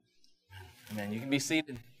Amen. You can be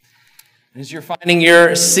seated. As you're finding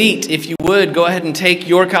your seat, if you would, go ahead and take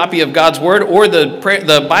your copy of God's Word or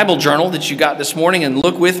the Bible journal that you got this morning and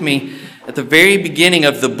look with me at the very beginning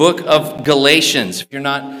of the book of Galatians. If you're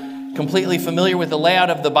not completely familiar with the layout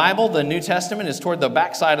of the Bible, the New Testament is toward the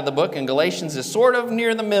back side of the book, and Galatians is sort of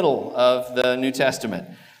near the middle of the New Testament.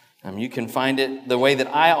 You can find it the way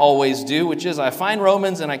that I always do, which is I find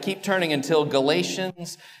Romans and I keep turning until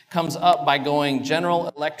Galatians comes up by going General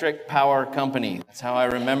Electric Power Company. That's how I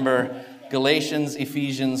remember Galatians,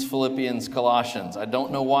 Ephesians, Philippians, Colossians. I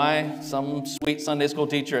don't know why. Some sweet Sunday school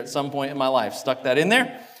teacher at some point in my life stuck that in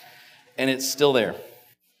there, and it's still there.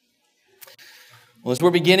 Well, as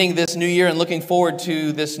we're beginning this new year and looking forward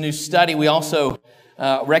to this new study, we also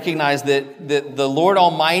recognize that the Lord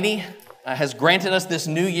Almighty has granted us this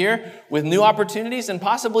new year with new opportunities and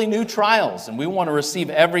possibly new trials. And we want to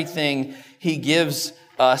receive everything He gives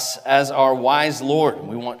us as our wise Lord. And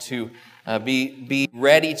we want to be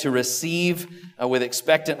ready to receive with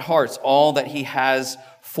expectant hearts all that He has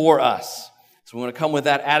for us. So we want to come with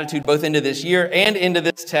that attitude both into this year and into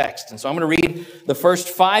this text. And so I'm going to read the first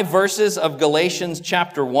 5 verses of Galatians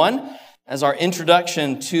chapter 1 as our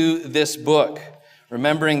introduction to this book.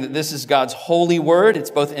 Remembering that this is God's holy word, it's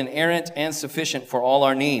both inerrant and sufficient for all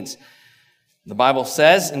our needs. The Bible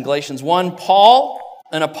says in Galatians 1, Paul,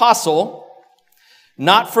 an apostle,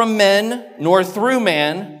 not from men nor through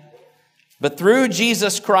man, but through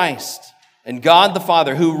Jesus Christ and God the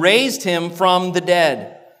Father, who raised him from the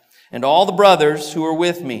dead, and all the brothers who are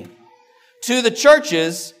with me. To the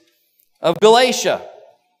churches of Galatia,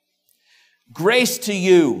 grace to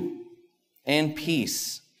you and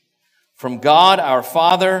peace from God our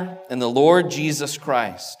Father and the Lord Jesus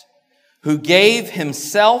Christ, who gave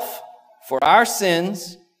Himself for our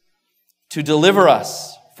sins to deliver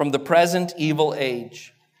us from the present evil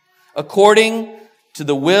age, according to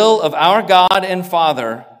the will of our God and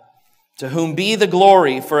Father, to whom be the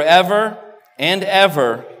glory forever and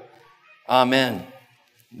ever. Amen.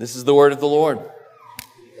 This is the word of the Lord.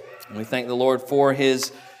 And we thank the Lord for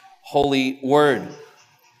His holy word.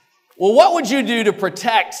 Well, what would you do to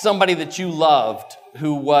protect somebody that you loved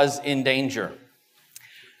who was in danger?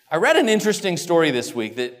 I read an interesting story this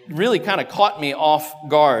week that really kind of caught me off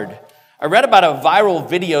guard. I read about a viral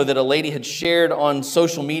video that a lady had shared on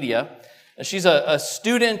social media. She's a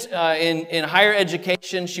student in higher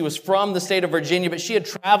education. She was from the state of Virginia, but she had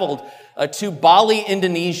traveled to Bali,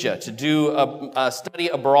 Indonesia to do a study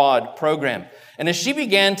abroad program. And as she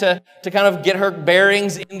began to kind of get her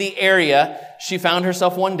bearings in the area, she found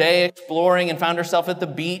herself one day exploring and found herself at the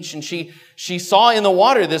beach. And she saw in the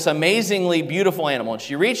water this amazingly beautiful animal. And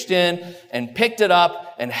she reached in and picked it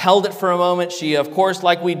up and held it for a moment. She, of course,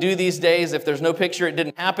 like we do these days, if there's no picture, it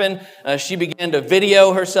didn't happen. She began to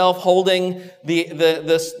video herself holding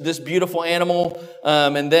this beautiful animal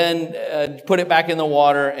and then put it back in the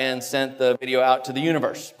water and sent the video out to the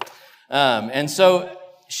universe. And so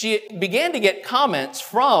she began to get comments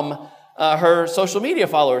from her social media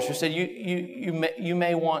followers who said, you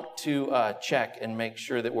may want to check and make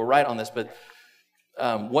sure that we're right on this, but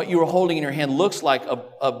what you were holding in your hand looks like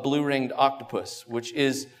a blue-ringed octopus, which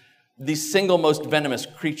is the single most venomous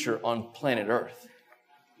creature on planet Earth.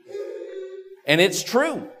 And it's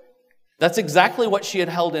true. That's exactly what she had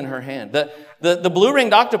held in her hand. The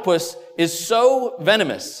blue-ringed octopus is so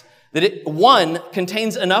venomous that it, one,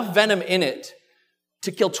 contains enough venom in it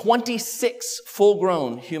to kill 26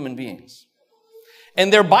 full-grown human beings.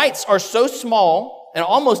 And their bites are so small and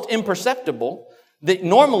almost imperceptible that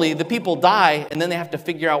normally the people die and then they have to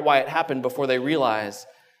figure out why it happened before they realize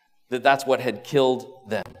that that's what had killed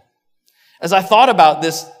them. As I thought about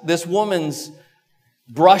this woman's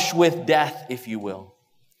brush with death, if you will,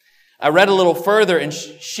 I read a little further and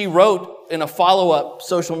she wrote in a follow-up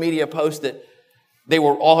social media post that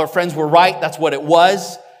all her friends were right, that's what it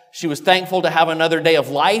was. She was thankful to have another day of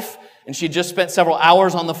life, and she just spent several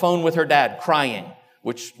hours on the phone with her dad crying,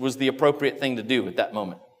 which was the appropriate thing to do at that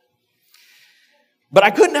moment. But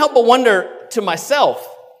I couldn't help but wonder to myself,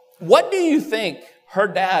 what do you think her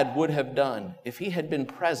dad would have done if he had been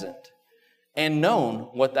present and known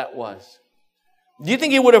what that was? Do you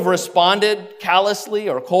think he would have responded callously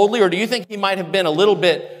or coldly, or do you think he might have been a little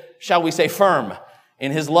bit, shall we say, firm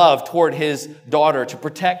in his love toward his daughter to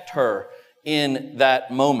protect her in that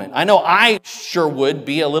moment? I know I sure would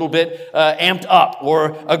be a little bit amped up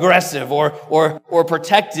or aggressive or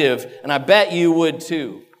protective, and I bet you would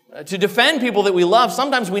too. To defend people that we love,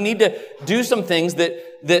 sometimes we need to do some things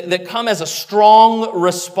that come as a strong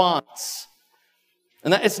response.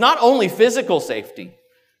 And it's not only physical safety.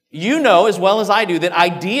 You know as well as I do that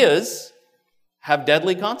ideas have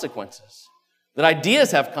deadly consequences. that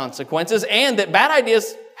ideas have consequences, and that bad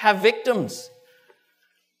ideas have victims.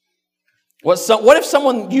 What if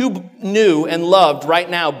someone you knew and loved right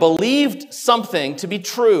now believed something to be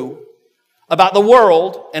true about the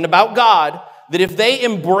world and about God, that if they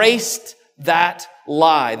embraced that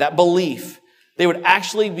lie, that belief, they would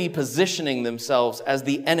actually be positioning themselves as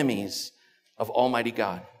the enemies of Almighty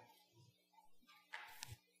God?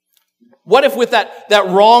 What if with that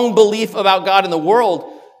wrong belief about God and the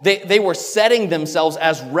world, they were setting themselves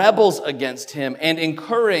as rebels against Him and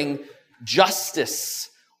incurring justice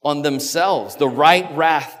on themselves, the right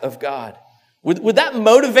wrath of God? Would that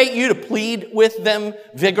motivate you to plead with them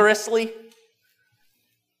vigorously?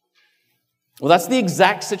 Well, that's the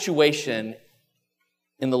exact situation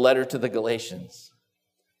in the letter to the Galatians.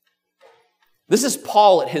 This is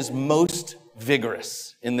Paul at his most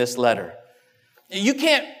vigorous in this letter. You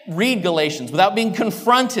can't read Galatians without being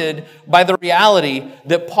confronted by the reality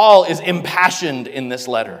that Paul is impassioned in this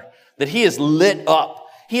letter, that he is lit up.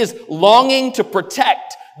 He is longing to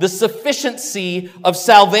protect the sufficiency of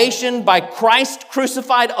salvation by Christ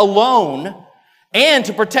crucified alone, and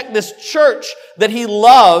to protect this church that he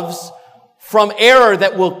loves from error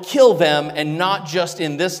that will kill them, and not just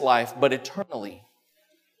in this life, but eternally.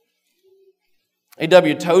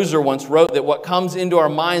 A.W. Tozer once wrote that what comes into our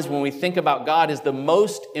minds when we think about God is the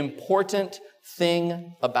most important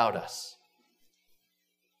thing about us.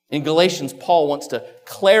 In Galatians, Paul wants to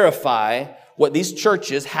clarify what these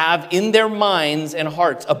churches have in their minds and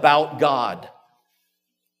hearts about God.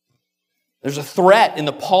 There's a threat in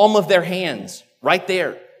the palm of their hands, right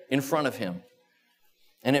there in front of him.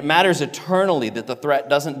 And it matters eternally that the threat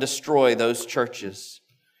doesn't destroy those churches.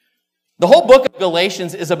 The whole book of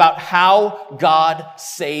Galatians is about how God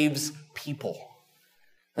saves people.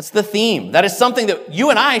 That's the theme. That is something that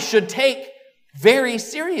you and I should take very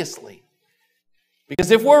seriously.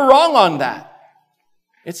 Because if we're wrong on that,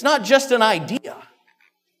 it's not just an idea.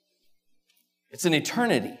 It's an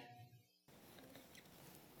eternity.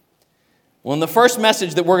 Well, in the first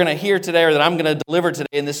message that we're going to hear today, or that I'm going to deliver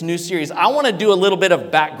today in this new series, I want to do a little bit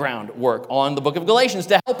of background work on the book of Galatians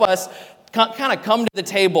to help us kind of come to the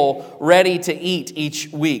table ready to eat each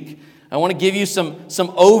week. I want to give you some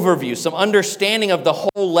overview, some understanding of the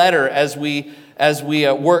whole letter as we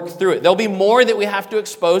work through it. There'll be more that we have to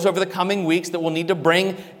expose over the coming weeks that we'll need to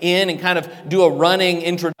bring in and kind of do a running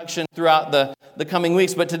introduction throughout the coming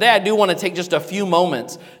weeks. But today I do want to take just a few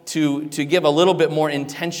moments to give a little bit more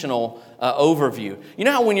intentional overview. You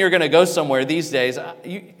know how when you're going to go somewhere these days,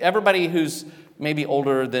 everybody who's maybe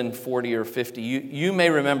older than 40 or 50, you may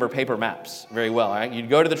remember paper maps very well. Right? You'd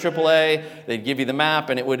go to the AAA, they'd give you the map,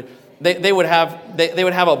 and they would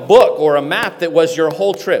have a book or a map that was your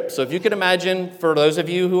whole trip. So if you could imagine, for those of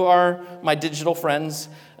you who are my digital friends,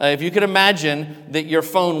 if you could imagine that your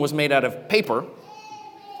phone was made out of paper,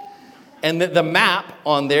 and that the map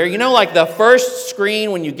on there, you know, like the first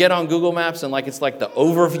screen when you get on Google Maps and it's like the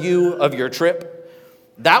overview of your trip.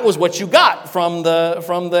 That was what you got from the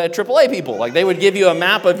AAA people. Like they would give you a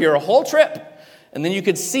map of your whole trip. And then you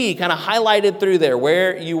could see kind of highlighted through there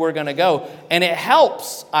where you were going to go. And it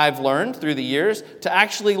helps, I've learned through the years, to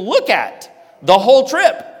actually look at the whole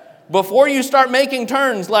trip before you start making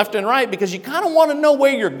turns left and right, because you kind of want to know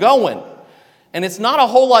where you're going. And it's not a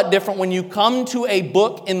whole lot different when you come to a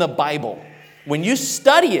book in the Bible. When you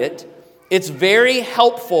study it, it's very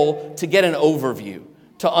helpful to get an overview,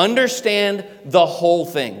 to understand the whole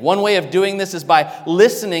thing. One way of doing this is by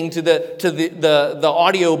listening to the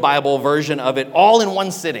audio Bible version of it all in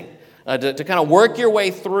one sitting, to kind of work your way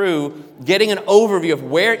through getting an overview of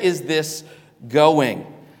where is this going.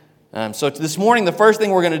 So this morning, the first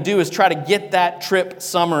thing we're going to do is try to get that trip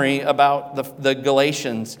summary about the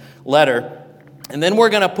Galatians letter. And then we're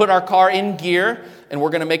going to put our car in gear, and we're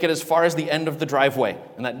going to make it as far as the end of the driveway.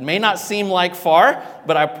 And that may not seem like far,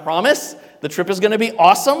 but I promise the trip is going to be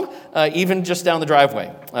awesome, even just down the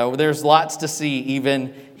driveway. There's lots to see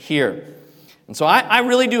even here. And so I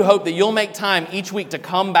really do hope that you'll make time each week to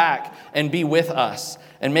come back and be with us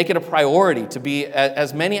and make it a priority to be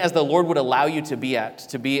as many as the Lord would allow you to be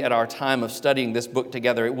at our time of studying this book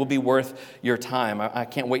together. It will be worth your time. I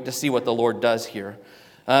can't wait to see what the Lord does here.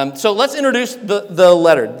 So let's introduce the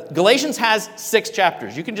letter. Galatians has 6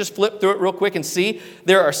 chapters. You can just flip through it real quick and see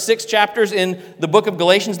there are 6 chapters in the book of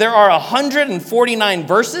Galatians. There are 149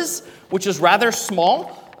 verses, which is rather small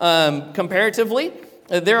comparatively.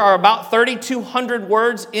 There are about 3,200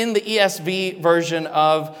 words in the ESV version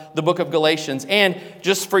of the book of Galatians. And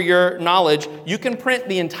just for your knowledge, you can print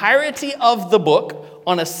the entirety of the book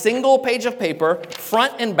on a single page of paper,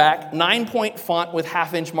 front and back, 9-point font with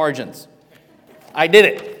half-inch margins. I did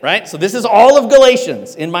it, right? So this is all of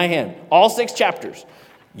Galatians in my hand, all 6 chapters.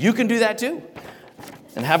 You can do that too,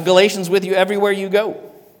 and have Galatians with you everywhere you go.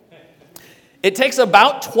 It takes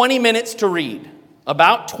about 20 minutes to read,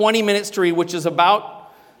 which is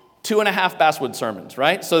about 2.5 Basswood sermons,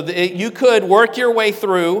 right? So you could work your way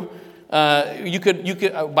through. You could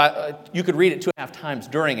read it 2.5 times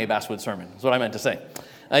during a Basswood sermon. Is what I meant to say.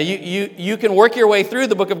 You can work your way through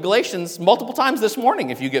the book of Galatians multiple times this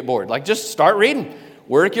morning if you get bored. Like, just start reading,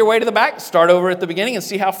 work your way to the back, start over at the beginning, and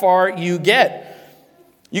see how far you get.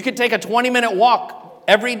 You could take a 20-minute walk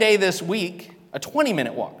every day this week. A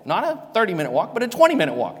 20-minute walk, not a 30-minute walk, but a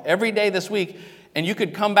 20-minute walk every day this week. And you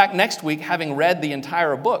could come back next week having read the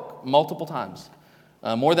entire book multiple times,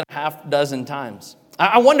 more than 6 times.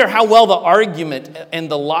 I wonder how well the argument and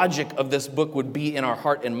the logic of this book would be in our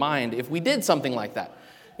heart and mind if we did something like that.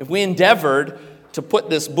 If we endeavored to put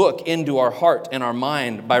this book into our heart and our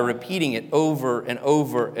mind by repeating it over and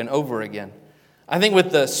over and over again. I think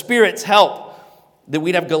with the Spirit's help, that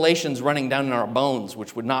we'd have Galatians running down in our bones,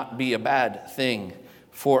 which would not be a bad thing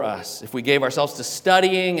for us if we gave ourselves to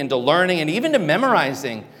studying and to learning and even to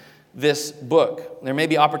memorizing this book. There may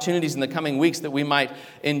be opportunities in the coming weeks that we might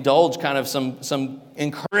indulge kind of some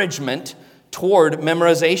encouragement toward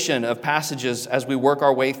memorization of passages as we work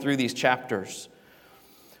our way through these chapters.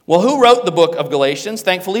 Well, who wrote the book of Galatians?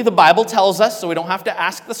 Thankfully, the Bible tells us, so we don't have to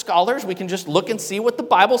ask the scholars. We can just look and see what the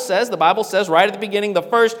Bible says. The Bible says right at the beginning, the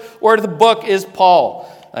first word of the book is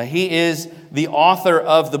Paul. He is the author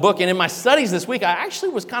of the book. And in my studies this week, I actually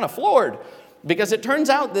was kind of floored because it turns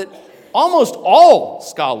out that almost all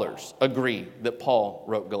scholars agree that Paul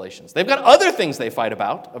wrote Galatians. They've got other things they fight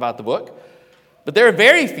about the book, but there are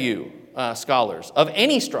very few scholars of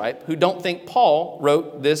any stripe who don't think Paul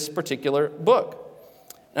wrote this particular book.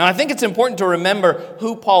 Now, I think it's important to remember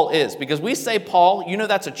who Paul is, because we say Paul, you know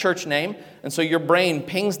that's a church name, and so your brain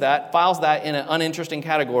pings that, files that in an uninteresting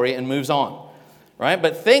category, and moves on, right?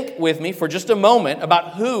 But think with me for just a moment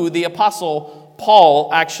about who the Apostle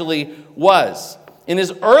Paul actually was. In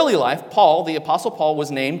his early life, Paul, the Apostle Paul, was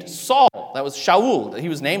named Saul. That was Shaul. He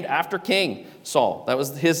was named after King Saul. That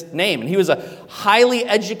was his name. And he was a highly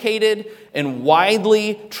educated and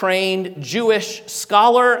widely trained Jewish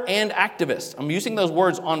scholar and activist. I'm using those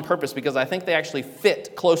words on purpose because I think they actually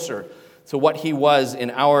fit closer to what he was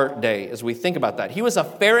in our day as we think about that. He was a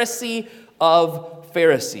Pharisee of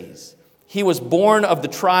Pharisees. He was born of the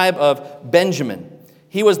tribe of Benjamin.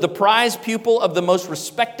 He was the prize pupil of the most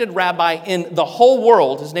respected rabbi in the whole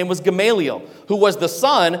world. His name was Gamaliel, who was the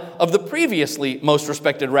son of the previously most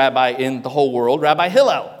respected rabbi in the whole world, Rabbi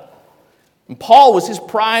Hillel. And Paul was his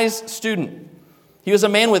prize student. He was a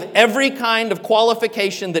man with every kind of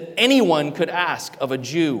qualification that anyone could ask of a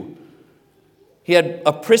Jew. He had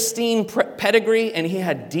a pristine pedigree, and he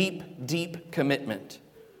had deep, deep commitment.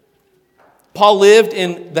 Paul lived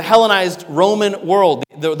in the Hellenized Roman world,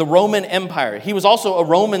 the Roman Empire. He was also a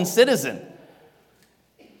Roman citizen.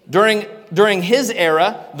 During his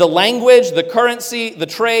era, the language, the currency, the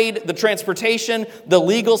trade, the transportation, the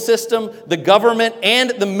legal system, the government, and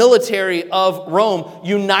the military of Rome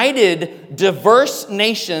united diverse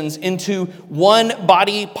nations into one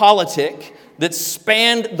body politic that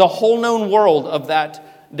spanned the whole known world of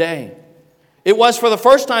that day. It was for the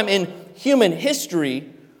first time in human history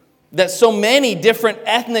that so many different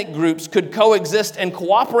ethnic groups could coexist and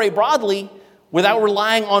cooperate broadly without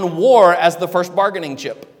relying on war as the first bargaining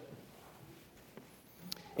chip.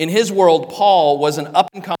 In his world, Paul was an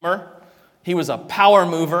up-and-comer. He was a power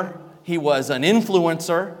mover. He was an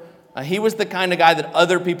influencer. He was the kind of guy that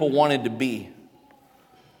other people wanted to be.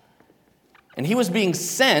 And he was being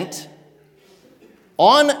sent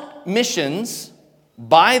on missions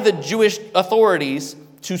by the Jewish authorities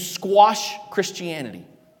to squash Christianity.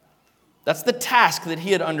 That's the task that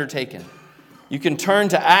he had undertaken. You can turn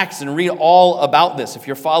to Acts and read all about this. If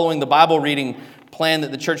you're following the Bible reading plan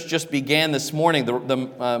that the church just began this morning, the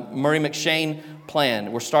Murray McShane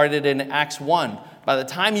plan, we're started in Acts 1. By the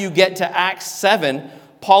time you get to Acts 7,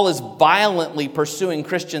 Paul is violently pursuing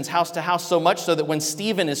Christians house to house, so much so that when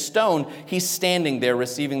Stephen is stoned, he's standing there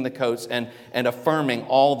receiving the coats and affirming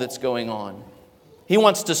all that's going on. He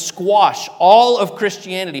wants to squash all of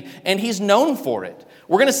Christianity, and he's known for it.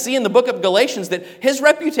 We're going to see in the book of Galatians that his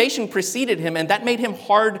reputation preceded him, and that made him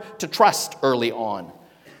hard to trust early on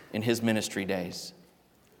in his ministry days.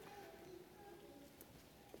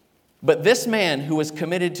 But this man who was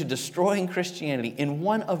committed to destroying Christianity in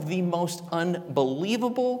one of the most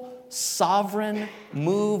unbelievable, sovereign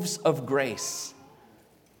moves of grace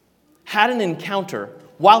had an encounter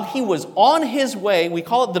while he was on his way. We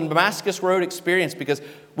call it the Damascus Road experience because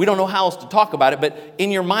we don't know how else to talk about it, but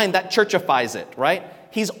in your mind, that churchifies it, right?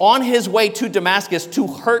 He's on his way to Damascus to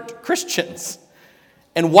hurt Christians.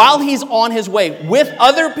 And while he's on his way with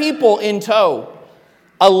other people in tow,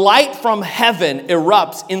 a light from heaven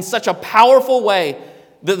erupts in such a powerful way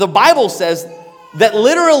that the Bible says that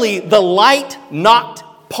literally the light knocked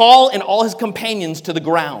Paul and all his companions to the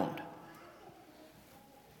ground.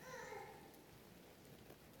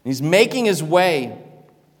 He's making his way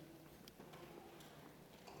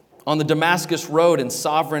on the Damascus road, and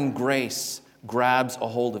sovereign grace grabs a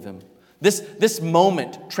hold of him. This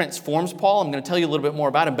moment transforms Paul. I'm going to tell you a little bit more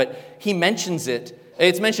about him, but he mentions it.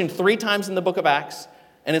 It's mentioned 3 times in the book of Acts,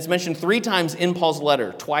 and it's mentioned 3 times in Paul's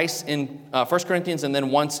letter, twice in 1 Corinthians and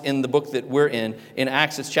then once in the book that we're in. In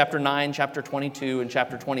Acts, it's chapter 9, chapter 22, and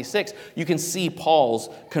chapter 26. You can see Paul's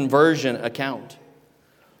conversion account.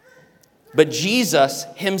 But Jesus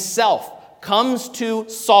himself comes to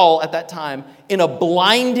Saul at that time in a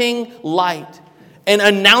blinding light and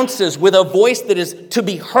announces with a voice that is to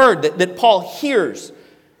be heard, that Paul hears.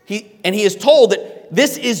 He is told that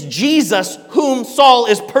this is Jesus whom Saul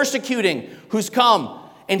is persecuting, who's come.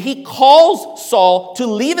 And he calls Saul to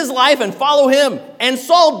leave his life and follow him. And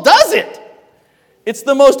Saul does it. It's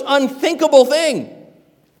the most unthinkable thing.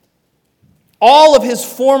 All of his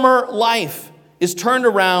former life is turned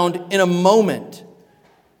around in a moment.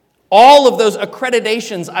 All of those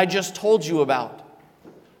accreditations I just told you about,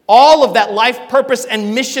 all of that life purpose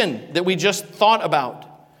and mission that we just thought about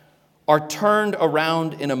are turned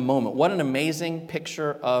around in a moment. What an amazing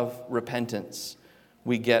picture of repentance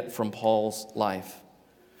we get from Paul's life.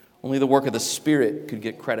 Only the work of the Spirit could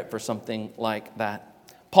get credit for something like that.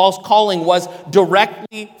 Paul's calling was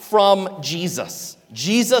directly from Jesus.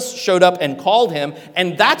 Jesus showed up and called him,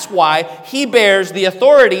 and that's why he bears the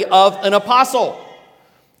authority of an apostle.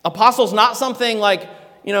 Apostle's not something like,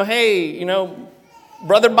 hey,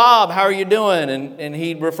 Brother Bob, how are you doing? And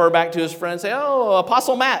he'd refer back to his friend and say, oh,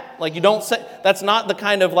 Apostle Matt. Like, you don't say, that's not the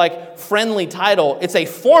kind of like friendly title. It's a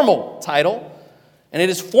formal title. And it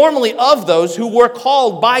is formally of those who were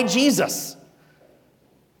called by Jesus.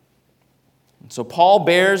 And so Paul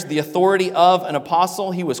bears the authority of an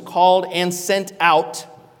apostle. He was called and sent out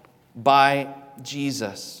by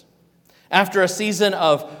Jesus. After a season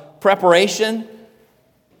of preparation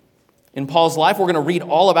in Paul's life, we're going to read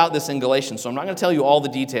all about this in Galatians. So I'm not going to tell you all the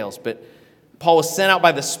details, but Paul was sent out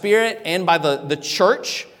by the Spirit and by the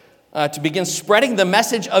church to begin spreading the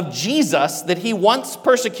message of Jesus that he once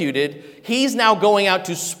persecuted. He's now going out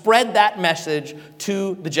to spread that message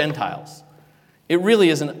to the Gentiles. It really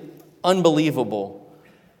is an unbelievable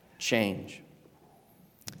change.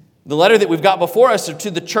 The letter that we've got before us are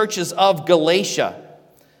to the churches of Galatia.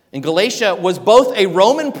 And Galatia was both a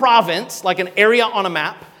Roman province, like an area on a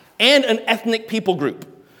map, and an ethnic people group.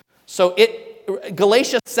 So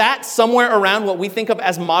Galatia sat somewhere around what we think of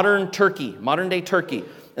as modern day Turkey.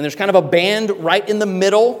 And there's kind of a band right in the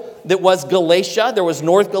middle that was Galatia. There was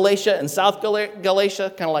North Galatia and South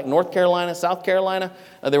Galatia, kind of like North Carolina, South Carolina.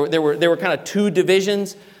 There were kind of 2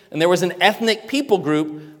 divisions. And there was an ethnic people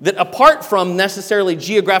group that, apart from necessarily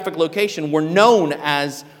geographic location, were known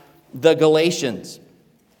as the Galatians.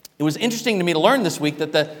 It was interesting to me to learn this week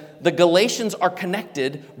that the Galatians are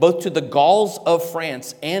connected both to the Gauls of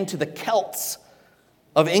France and to the Celts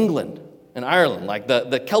of England and Ireland, like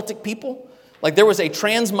the Celtic people. Like there was a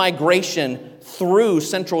transmigration through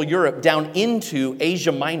Central Europe down into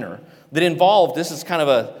Asia Minor that involved, this is kind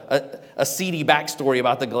of a seedy backstory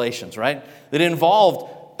about the Galatians, right? That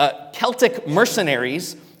involved Celtic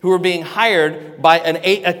mercenaries who were being hired by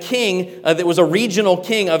a king that was a regional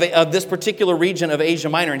king of this particular region of Asia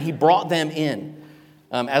Minor, and he brought them in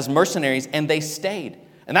as mercenaries, and they stayed.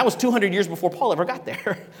 And that was 200 years before Paul ever got there.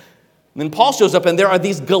 And then Paul shows up, and there are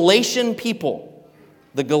these Galatian people,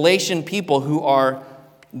 the Galatian people who are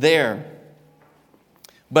there.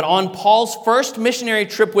 But on Paul's first missionary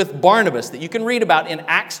trip with Barnabas, that you can read about in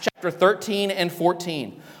Acts chapter 13 and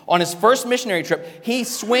 14, on his first missionary trip, he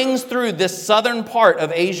swings through this southern part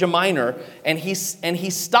of Asia Minor, and he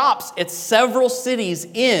stops at several cities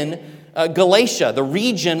in Galatia, the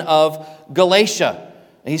region of Galatia.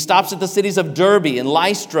 He stops at the cities of Derbe and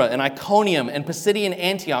Lystra and Iconium and Pisidian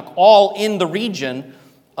Antioch, all in the region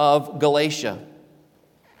of Galatia.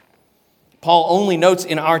 Paul only notes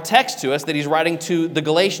in our text to us that he's writing to the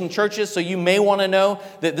Galatian churches, so you may want to know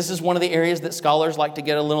that this is one of the areas that scholars like to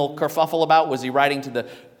get a little kerfuffle about. Was he writing to the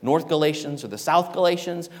North Galatians or the South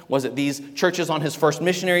Galatians? Was it these churches on his first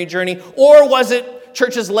missionary journey? Or was it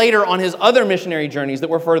churches later on his other missionary journeys that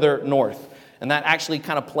were further north? And that actually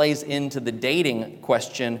kind of plays into the dating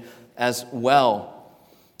question as well.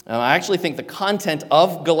 I actually think the content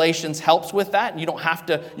of Galatians helps with that.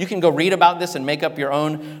 You can go read about this and make up your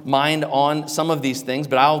own mind on some of these things,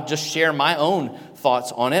 but I'll just share my own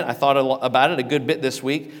thoughts on it. I thought about it a good bit this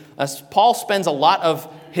week. Paul spends a lot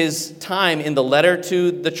of his time in the letter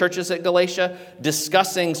to the churches at Galatia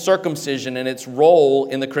discussing circumcision and its role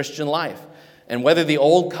in the Christian life and whether the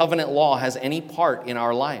old covenant law has any part in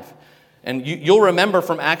our life. And you'll remember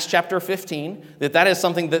from Acts chapter 15 that is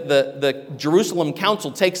something that the Jerusalem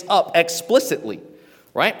Council takes up explicitly,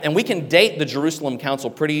 right? And we can date the Jerusalem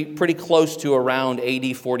Council pretty close to around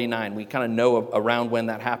AD 49. We kind of know around when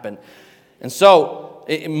that happened. And so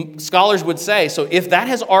scholars would say, so if that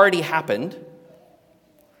has already happened,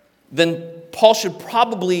 then Paul should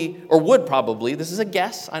probably, or would probably, this is a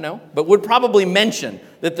guess, I know, but would probably mention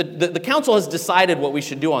that the council has decided what we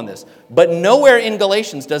should do on this. But nowhere in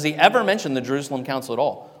Galatians does he ever mention the Jerusalem Council at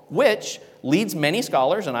all, which leads many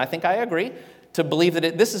scholars, and I think I agree, to believe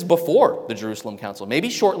that this is before the Jerusalem Council. Maybe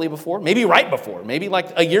shortly before, maybe right before, maybe like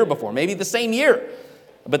a year before, maybe the same year.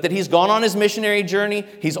 But that he's gone on his missionary journey,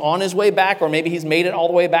 he's on his way back, or maybe he's made it all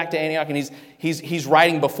the way back to Antioch, and he's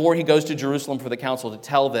writing before he goes to Jerusalem for the council to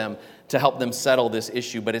tell them, to help them settle this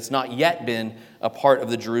issue. But it's not yet been a part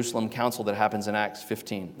of the Jerusalem Council that happens in Acts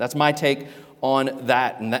 15. That's my take on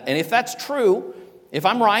that. And if that's true, if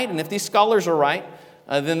I'm right, and if these scholars are right,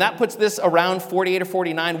 then that puts this around 48 or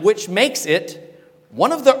 49, which makes it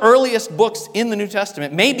one of the earliest books in the New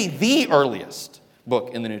Testament, maybe the earliest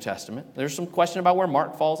book in the New Testament. There's some question about where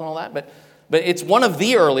Mark falls and all that, but it's one of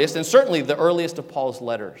the earliest, and certainly the earliest of Paul's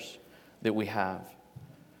letters that we have.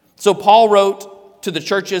 So Paul wrote to the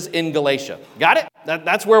churches in Galatia. Got it?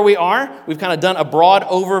 That's where we are. We've kind of done a broad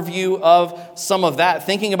overview of some of that.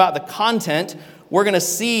 Thinking about the content, we're going to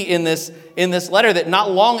see in this letter that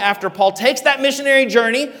not long after Paul takes that missionary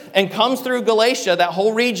journey and comes through Galatia, that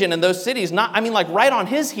whole region and those cities, right on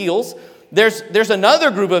his heels, there's another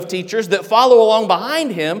group of teachers that follow along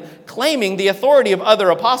behind him, claiming the authority of other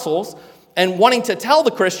apostles and wanting to tell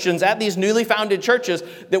the Christians at these newly founded churches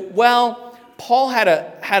that, Paul had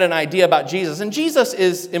an idea about Jesus, and Jesus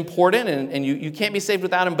is important, and you can't be saved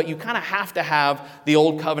without him, but you kind of have to have the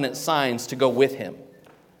old covenant signs to go with him.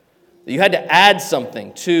 You had to add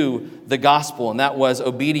something to the gospel, and that was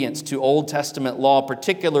obedience to Old Testament law,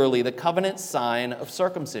 particularly the covenant sign of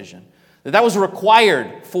circumcision. That was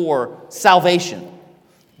required for salvation.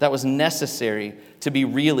 That was necessary to be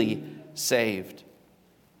really saved.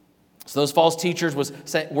 So those false teachers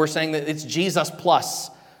were saying that it's Jesus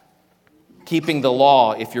plus keeping the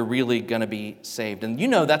law if you're really going to be saved. And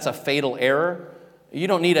that's a fatal error. You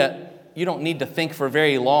don't need to think for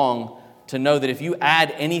very long to know that if you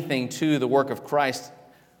add anything to the work of Christ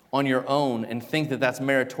on your own and think that that's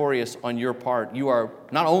meritorious on your part, you are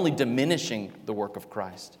not only diminishing the work of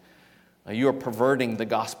Christ, you are perverting the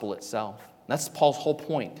gospel itself. That's Paul's whole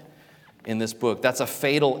point in this book. That's a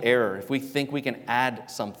fatal error. If we think we can add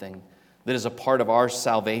something that is a part of our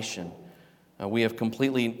salvation, we have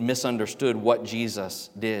completely misunderstood what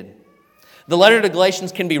Jesus did. The letter to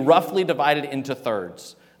Galatians can be roughly divided into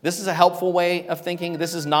thirds. This is a helpful way of thinking.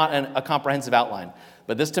 This is not a comprehensive outline,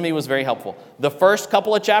 but this to me was very helpful. The first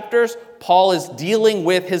couple of chapters, Paul is dealing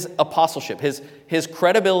with his apostleship, his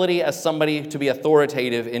credibility as somebody to be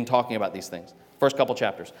authoritative in talking about these things. First couple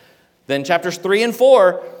chapters. Then chapters 3 and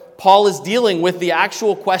 4, Paul is dealing with the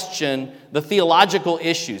actual question, the theological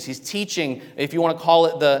issues. He's teaching, if you want to call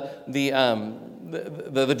it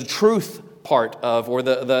the truth part of, or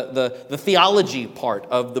the theology part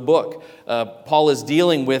of the book. Paul is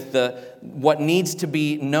dealing with what needs to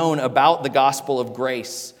be known about the gospel of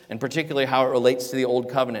grace, and particularly how it relates to the old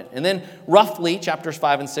covenant. And then roughly chapters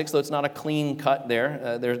 5 and 6, though it's not a clean cut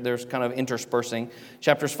there's kind of interspersing.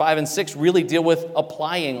 Chapters 5 and 6 really deal with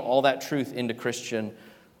applying all that truth into Christian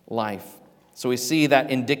life. So we see that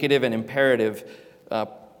indicative and imperative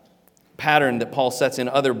pattern that Paul sets in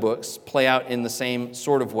other books play out in the same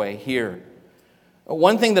sort of way here.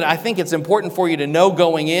 One thing that I think it's important for you to know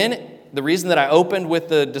going in, the reason that I opened with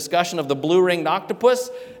the discussion of the blue-ringed octopus,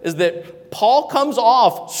 is that Paul comes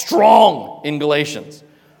off strong in Galatians.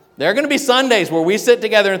 There are going to be Sundays where we sit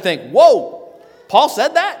together and think, whoa, Paul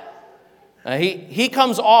said that? He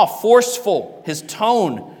comes off forceful. His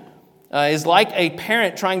tone is like a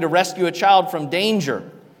parent trying to rescue a child from danger.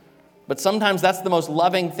 But sometimes that's the most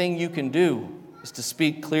loving thing you can do, is to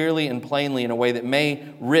speak clearly and plainly in a way that may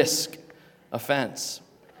risk offense.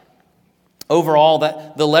 Overall,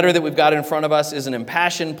 the letter that we've got in front of us is an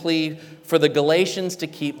impassioned plea for the Galatians to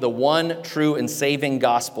keep the one true and saving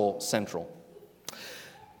gospel central.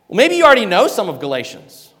 Well, maybe you already know some of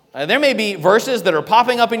Galatians. There may be verses that are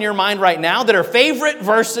popping up in your mind right now that are favorite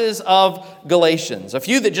verses of Galatians. A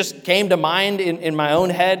few that just came to mind in my own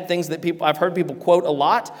head, things that I've heard people quote a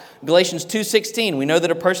lot. Galatians 2:16, we know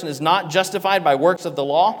that a person is not justified by works of the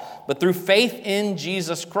law, but through faith in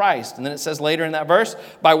Jesus Christ. And then it says later in that verse,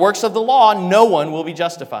 by works of the law, no one will be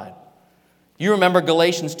justified. You remember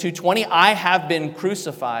Galatians 2:20, I have been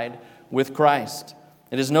crucified with Christ.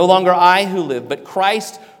 It is no longer I who live, but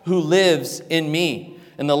Christ who lives in me.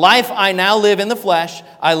 In the life I now live in the flesh,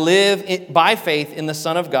 I live by faith in the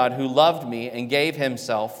Son of God who loved me and gave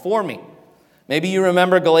himself for me. Maybe you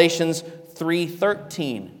remember Galatians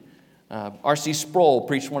 3:13. R.C. Sproul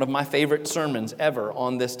preached one of my favorite sermons ever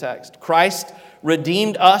on this text. Christ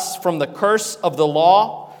redeemed us from the curse of the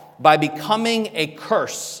law by becoming a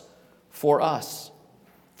curse for us.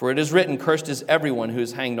 For it is written, cursed is everyone who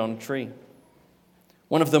is hanged on a tree.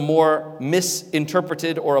 One of the more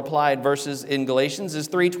misinterpreted or applied verses in Galatians is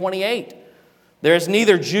 3:28. There is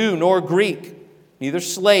neither Jew nor Greek, neither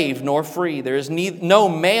slave nor free. There is no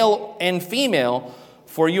male and female,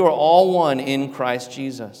 for you are all one in Christ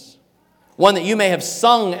Jesus. One that you may have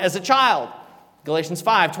sung as a child. Galatians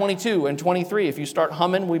 5:22 and 23. If you start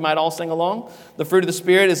humming, we might all sing along. The fruit of the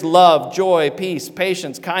Spirit is love, joy, peace,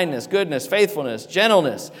 patience, kindness, goodness, faithfulness,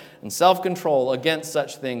 gentleness, and self-control. Against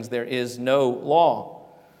such things there is no law.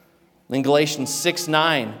 In Galatians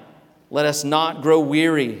 6:9, let us not grow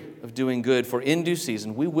weary of doing good, for in due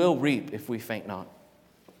season we will reap if we faint not.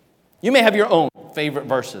 You may have your own favorite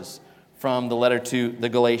verses from the letter to the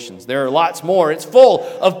Galatians. There are lots more. It's full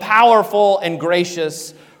of powerful and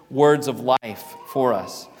gracious words of life for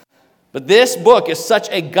us. But this book is such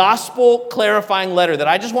a gospel-clarifying letter that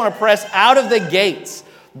I just want to press out of the gates.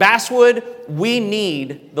 Basswood, we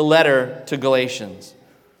need the letter to Galatians.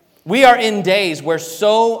 We are in days where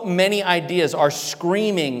so many ideas are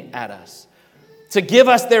screaming at us to give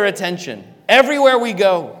us their attention everywhere we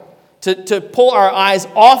go, to pull our eyes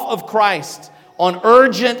off of Christ on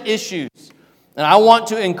urgent issues. And I want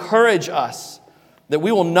to encourage us that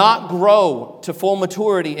we will not grow to full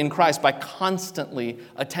maturity in Christ by constantly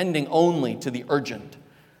attending only to the urgent.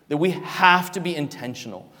 That we have to be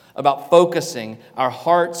intentional about focusing our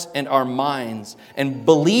hearts and our minds and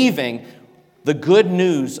believing the good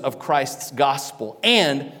news of Christ's gospel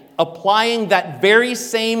and applying that very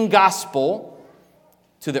same gospel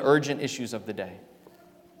to the urgent issues of the day.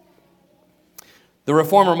 The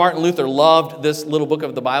reformer Martin Luther loved this little book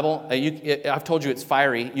of the Bible. I've told you it's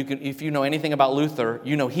fiery. If you know anything about Luther,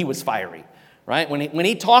 you know he was fiery, right? When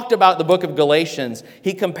he talked about the book of Galatians,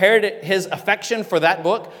 he compared his affection for that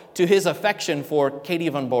book to his affection for Katie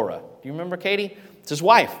von Bora. Do you remember Katie? It's his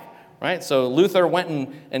wife. Right? So Luther went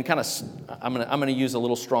and kind of, I'm gonna use a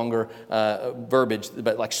little stronger verbiage,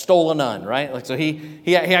 but like stole a nun, right? Like so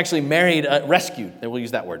he actually rescued, we'll use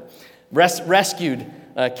that word, rescued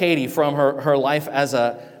Katie from her life as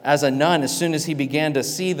a nun as soon as he began to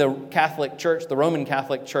see the Catholic Church, the Roman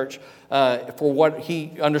Catholic Church, for what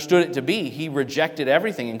he understood it to be. He rejected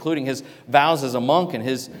everything, including his vows as a monk and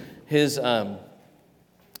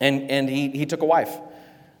he took a wife.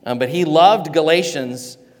 But he loved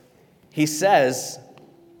Galatians. He says,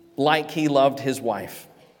 like he loved his wife.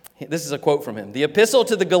 This is a quote from him. The epistle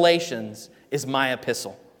to the Galatians is my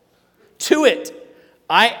epistle. To it,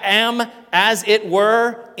 I am, as it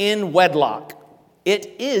were, in wedlock.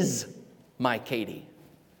 It is my Katie.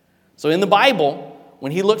 So in the Bible,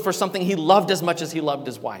 when he looked for something he loved as much as he loved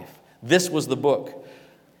his wife, this was the book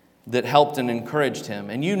that helped and encouraged him.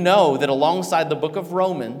 And you know that alongside the book of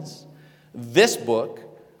Romans, this book,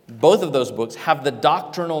 both of those books have the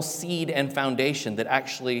doctrinal seed and foundation that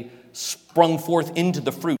actually sprung forth into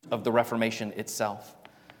the fruit of the Reformation itself.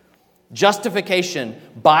 Justification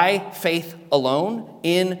by faith alone,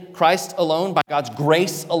 in Christ alone, by God's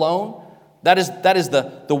grace alone. That is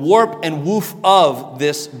the warp and woof of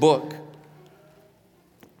this book.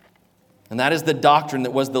 And that is the doctrine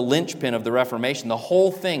that was the linchpin of the Reformation. The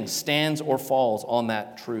whole thing stands or falls on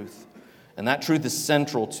that truth. And that truth is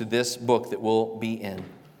central to this book that we'll be in.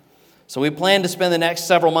 So we plan to spend the next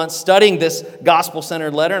several months studying this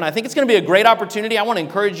gospel-centered letter, and I think it's going to be a great opportunity. I want to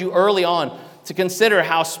encourage you early on to consider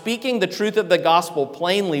how speaking the truth of the gospel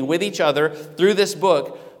plainly with each other through this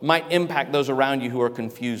book might impact those around you who are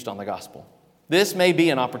confused on the gospel. This may be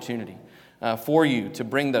an opportunity for you to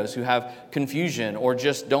bring those who have confusion or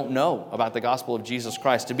just don't know about the gospel of Jesus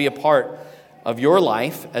Christ to be a part of your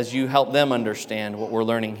life as you help them understand what we're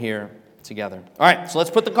learning here together. All right, so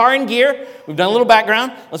let's put the car in gear. We've done a little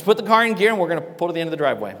background. Let's put the car in gear, and we're going to pull to the end of the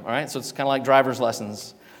driveway. All right, so it's kind of like driver's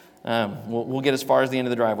lessons. We'll get as far as the end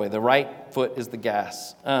of the driveway. The right foot is the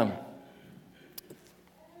gas.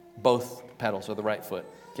 Both pedals are the right foot.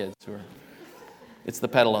 kids who are, it's the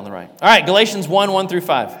pedal on the right. All right, Galatians 1 through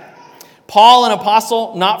 5. Paul, an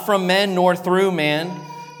apostle, not from men nor through man,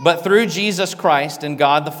 but through Jesus Christ and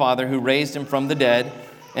God the Father who raised him from the dead,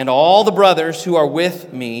 and all the brothers who are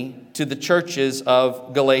with me to the churches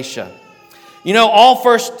of Galatia. You know, all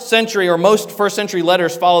first century or most first century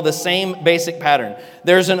letters follow the same basic pattern.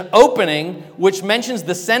 There's an opening which mentions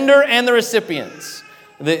the sender and the recipients.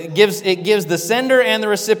 It gives the sender and the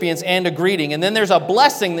recipients and a greeting. And then there's a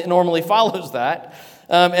blessing that normally follows that.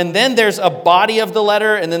 And then there's a body of the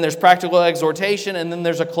letter, and then there's practical exhortation, and then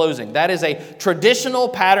there's a closing. That is a traditional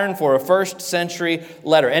pattern for a first century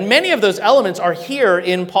letter. And many of those elements are here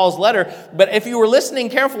in Paul's letter, but if you were listening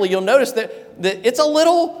carefully, you'll notice that it's a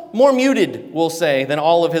little more muted, we'll say, than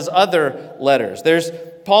all of his other letters.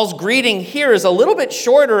 Paul's greeting here is a little bit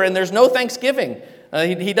shorter, and there's no thanksgiving.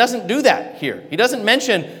 He doesn't do that here. He doesn't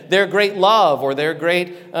mention their great love or their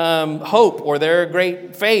great hope or their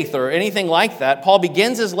great faith or anything like that. Paul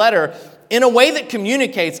begins his letter in a way that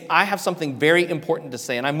communicates, I have something very important to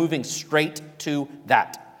say, and I'm moving straight to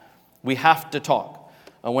that. We have to talk.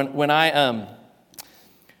 When I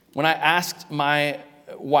asked my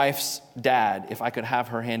wife's dad if I could have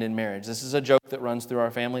her hand in marriage, this is a joke that runs through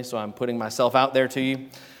our family, so I'm putting myself out there to you.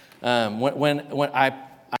 When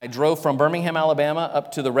I drove from Birmingham, Alabama,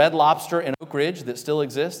 up to the Red Lobster in Oak Ridge that still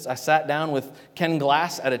exists. I sat down with Ken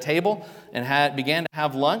Glass at a table and began to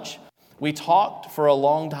have lunch. We talked for a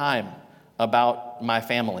long time about my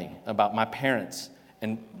family, about my parents.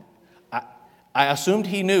 And I assumed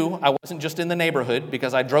he knew I wasn't just in the neighborhood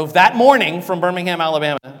because I drove that morning from Birmingham,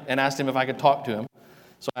 Alabama, and asked him if I could talk to him.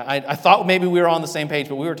 So I thought maybe we were on the same page,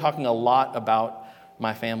 but we were talking a lot about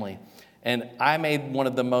my family. And I made one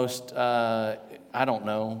of the most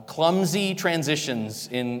clumsy transitions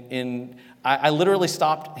I literally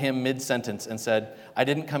stopped him mid-sentence and said, I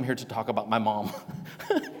didn't come here to talk about my mom.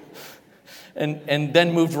 and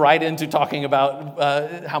then moved right into talking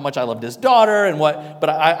about how much I loved his daughter but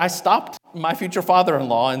I stopped my future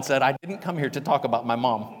father-in-law and said, I didn't come here to talk about my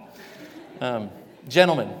mom.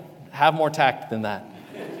 Gentlemen, have more tact than that.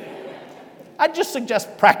 I'd just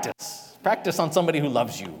suggest practice. Practice on somebody who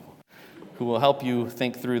loves you, who will help you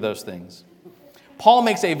think through those things. Paul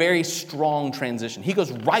makes a very strong transition. He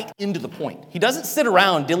goes right into the point. He doesn't sit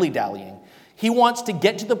around dilly-dallying. He wants to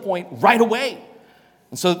get to the point right away.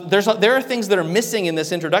 And so there are things that are missing in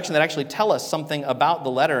this introduction that actually tell us something about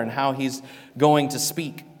the letter and how he's going to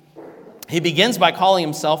speak. He begins by calling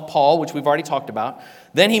himself Paul, which we've already talked about.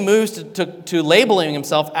 Then he moves to labeling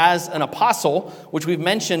himself as an apostle, which we've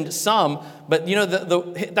mentioned some. But you know,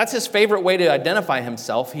 that's his favorite way to identify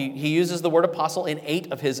himself. He uses the word apostle in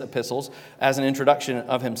 8 of his epistles as an introduction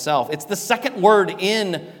of himself. It's the second word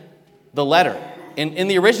in the letter. In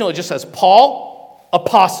the original, it just says Paul,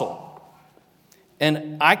 apostle.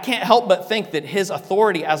 And I can't help but think that his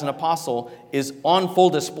authority as an apostle is on full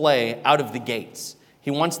display out of the gates. He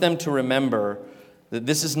wants them to remember that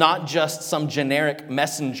this is not just some generic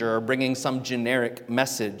messenger bringing some generic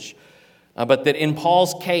message, but that in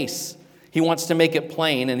Paul's case, he wants to make it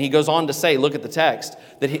plain. And he goes on to say, look at the text,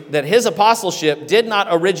 that his apostleship did not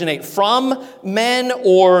originate from men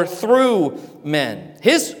or through men.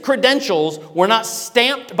 His credentials were not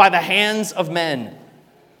stamped by the hands of men.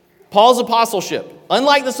 Paul's apostleship,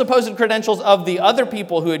 unlike the supposed credentials of the other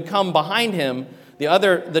people who had come behind him,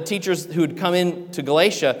 the teachers who had come into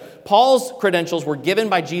Galatia, Paul's credentials were given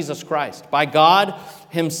by Jesus Christ, by God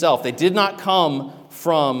himself. They did not come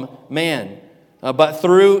from man, but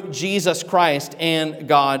through Jesus Christ and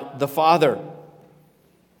God the Father.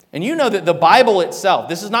 And you know that the Bible itself,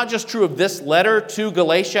 this is not just true of this letter to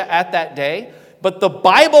Galatia at that day, but the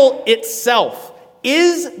Bible itself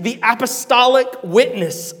is the apostolic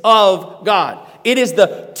witness of God. It is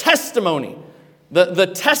the testimony. The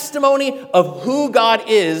testimony of who God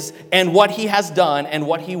is and what he has done and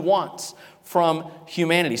what he wants from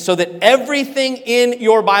humanity. So that everything in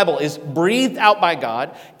your Bible is breathed out by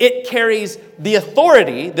God. It carries the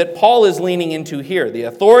authority that Paul is leaning into here, the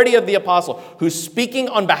authority of the apostle who's speaking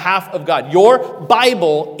on behalf of God. Your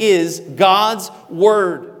Bible is God's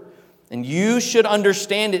word. And you should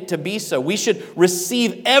understand it to be so. We should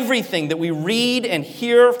receive everything that we read and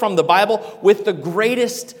hear from the Bible with the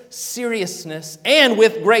greatest seriousness and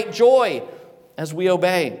with great joy as we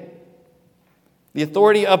obey. The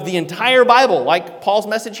authority of the entire Bible, like Paul's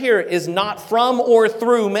message here, is not from or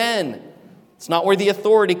through men. It's not where the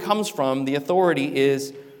authority comes from. The authority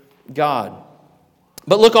is God.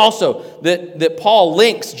 But look also that Paul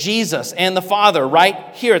links Jesus and the Father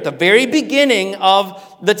right here at the very beginning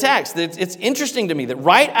of the text. It's interesting to me that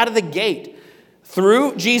right out of the gate,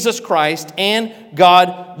 through Jesus Christ and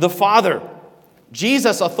God the Father.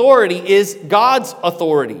 Jesus' authority is God's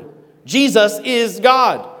authority. Jesus is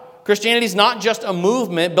God. Christianity is not just a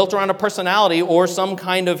movement built around a personality or some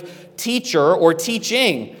kind of teacher or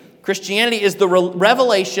teaching. Christianity is the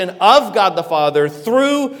revelation of God the Father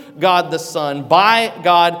through God the Son by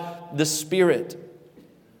God the Spirit.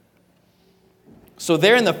 So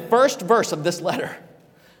there in the first verse of this letter,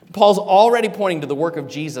 Paul's already pointing to the work of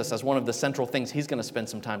Jesus as one of the central things he's going to spend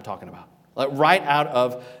some time talking about, like right out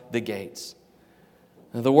of the gates.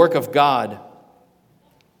 The work of God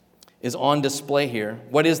is on display here.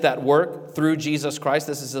 What is that work? Through Jesus Christ.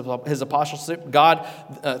 This is his apostleship. God,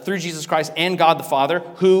 through Jesus Christ and God the Father,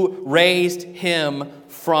 who raised him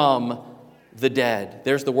from the dead.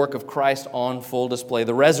 There's the work of Christ on full display.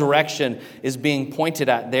 The resurrection is being pointed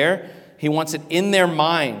at there. He wants it in their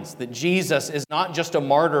minds that Jesus is not just a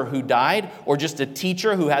martyr who died or just a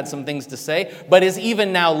teacher who had some things to say, but is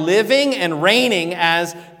even now living and reigning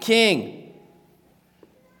as king.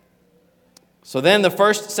 So then the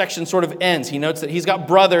first section sort of ends. He notes that he's got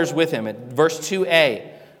brothers with him. At verse 2a,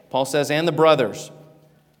 Paul says, and the brothers,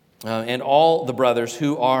 and all the brothers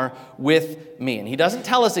who are with me. And he doesn't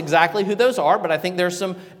tell us exactly who those are, but I think there's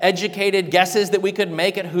some educated guesses that we could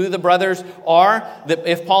make at who the brothers are. That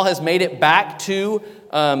if Paul has made it back to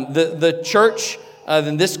the church,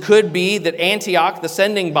 then this could be that Antioch, the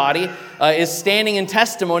sending body, is standing in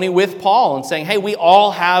testimony with Paul and saying, hey, we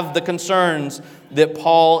all have the concerns that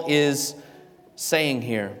Paul is saying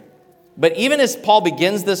here. But even as Paul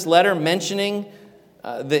begins this letter mentioning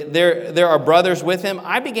that there are brothers with him,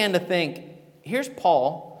 I began to think, here's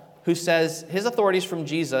Paul, who says his authority is from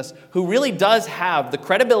Jesus, who really does have the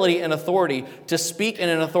credibility and authority to speak in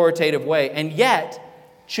an authoritative way, and yet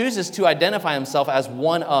chooses to identify himself as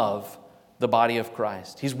one of the body of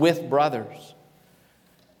Christ. He's with brothers.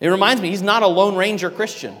 It reminds me, he's not a Lone Ranger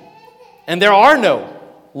Christian. And there are no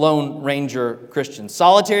Lone Ranger Christians.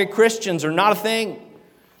 Solitary Christians are not a thing.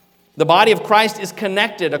 The body of Christ is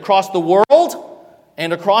connected across the world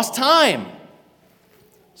and across time.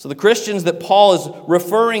 So the Christians that Paul is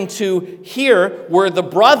referring to here were the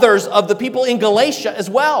brothers of the people in Galatia as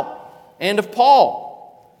well, and of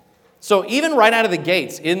Paul. So even right out of the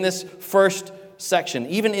gates in this first section,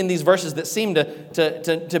 even in these verses that seem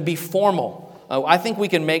to be formal, I think we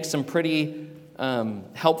can make some pretty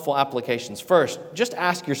helpful applications. First, just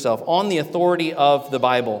ask yourself, on the authority of the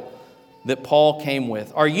Bible that Paul came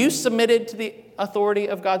with, are you submitted to the authority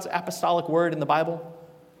of God's apostolic word in the Bible?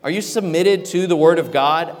 Are you submitted to the word of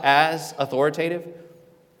God as authoritative?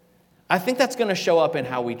 I think that's going to show up in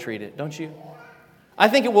how we treat it, don't you? I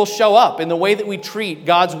think it will show up in the way that we treat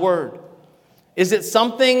God's word. Is it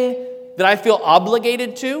something that I feel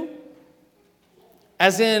obligated to?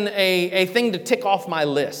 As in a thing to tick off my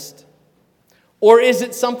list? Or is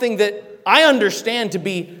it something that I understand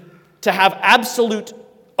to have absolute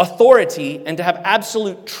authority and to have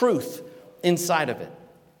absolute truth inside of it?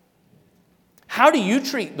 How do you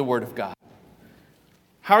treat the Word of God?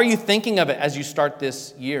 How are you thinking of it as you start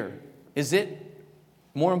this year? Is it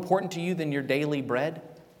more important to you than your daily bread?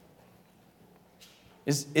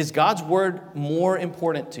 Is God's Word more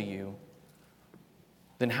important to you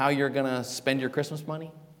than how you're going to spend your Christmas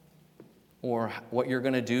money? Or what you're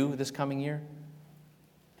going to do this coming year?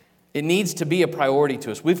 It needs to be a priority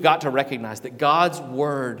to us. We've got to recognize that God's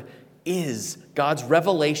Word is God's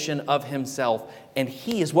revelation of Himself, and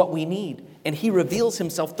He is what we need, and He reveals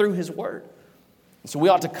Himself through His Word. So we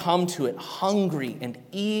ought to come to it hungry and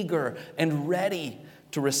eager and ready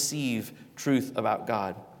to receive truth about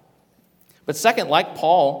God. But second, like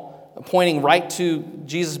Paul, pointing right to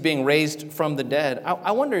Jesus being raised from the dead,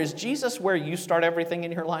 I wonder, is Jesus where you start everything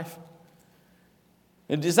in your life?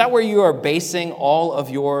 Is that where you are basing all of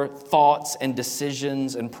your thoughts and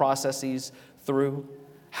decisions and processes through?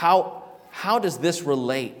 How does this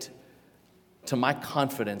relate to my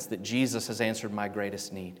confidence that Jesus has answered my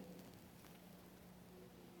greatest need?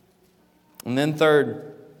 And then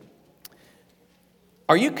third,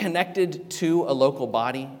 are you connected to a local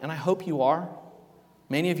body? And I hope you are.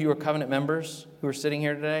 Many of you are covenant members who are sitting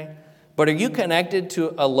here today. But are you connected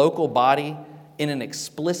to a local body in an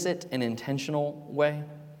explicit and intentional way?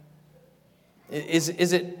 Is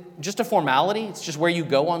it just a formality? It's just where you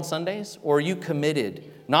go on Sundays? Or are you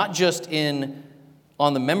committed, not just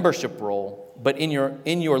on the membership roll, but in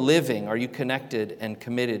your living? Are you connected and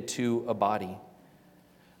committed to a body?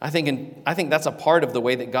 I think that's a part of the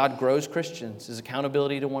way that God grows Christians, is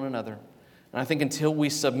accountability to one another. And I think until we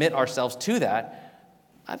submit ourselves to that,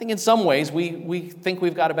 I think in some ways we think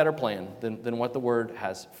we've got a better plan than what the Word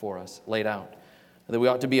has for us laid out. That we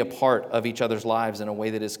ought to be a part of each other's lives in a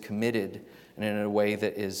way that is committed and in a way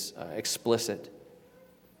that is explicit.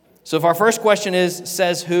 So if our first question is,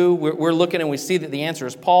 says who, we're looking and we see that the answer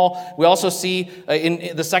is Paul. We also see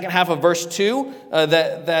in the second half of verse 2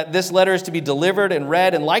 that this letter is to be delivered and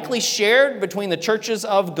read and likely shared between the churches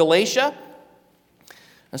of Galatia.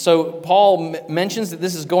 And so Paul mentions that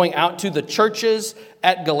this is going out to the churches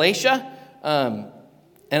at Galatia. And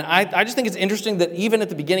I just think it's interesting that even at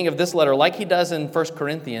the beginning of this letter, like he does in 1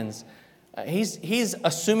 Corinthians, he's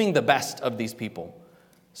assuming the best of these people.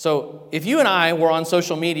 So if you and I were on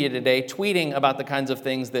social media today tweeting about the kinds of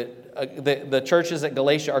things that the churches at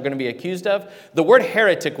Galatia are going to be accused of, the word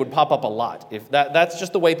heretic would pop up a lot. If that's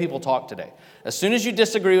just the way people talk today. As soon as you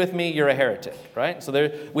disagree with me, you're a heretic, right? So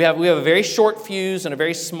we have a very short fuse and a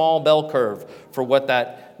very small bell curve for what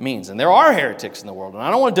that means. And there are heretics in the world, and I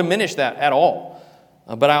don't want to diminish that at all.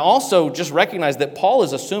 But I also just recognize that Paul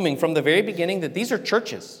is assuming from the very beginning that these are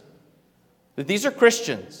churches, that these are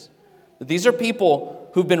Christians, that these are people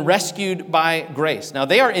who've been rescued by grace. Now,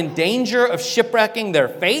 they are in danger of shipwrecking their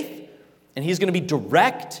faith, and he's going to be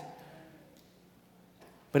direct.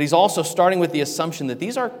 But he's also starting with the assumption that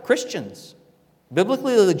these are Christians,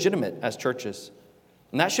 biblically legitimate as churches.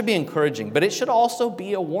 And that should be encouraging, but it should also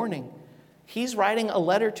be a warning. He's writing a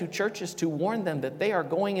letter to churches to warn them that they are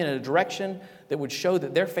going in a direction that would show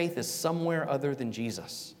that their faith is somewhere other than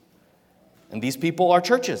Jesus. And these people are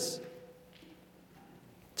churches.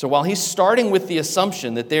 So while he's starting with the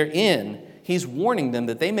assumption that they're in, he's warning them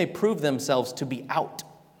that they may prove themselves to be out.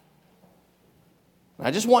 I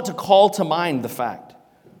just want to call to mind the fact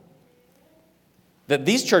that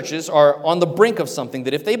these churches are on the brink of something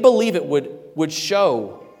that if they believe it would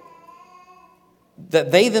show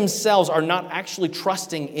that they themselves are not actually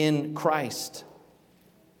trusting in Christ.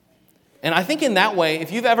 And I think in that way,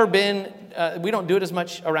 if you've ever been, we don't do it as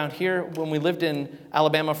much around here. When we lived in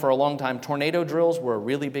Alabama for a long time, tornado drills were a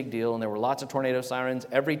really big deal, and there were lots of tornado sirens.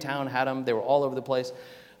 Every town had them. They were all over the place.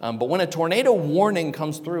 But when a tornado warning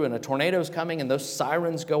comes through and a tornado is coming and those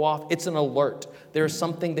sirens go off, it's an alert. There's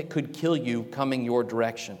something that could kill you coming your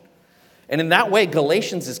direction. And in that way,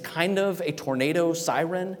 Galatians is kind of a tornado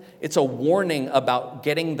siren. It's a warning about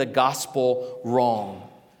getting the gospel wrong.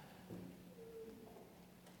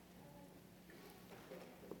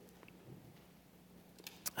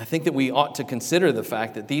 I think that we ought to consider the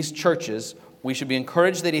fact that these churches, we should be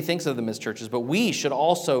encouraged that he thinks of them as churches, but we should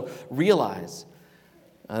also realize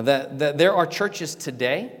that there are churches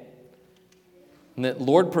today, and that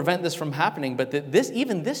Lord prevent this from happening, but that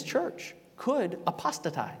even this church could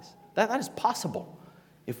apostatize. That is possible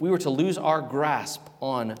if we were to lose our grasp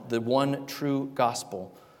on the one true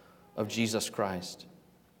gospel of Jesus Christ.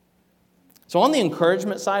 So on the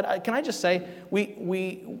encouragement side, can I just say,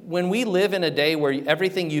 when we live in a day where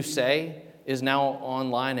everything you say is now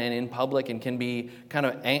online and in public and can be kind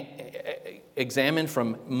of examined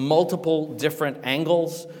from multiple different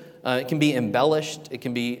angles, it can be embellished, it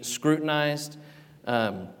can be scrutinized.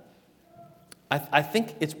 I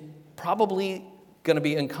think it's probably going to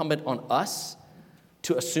be incumbent on us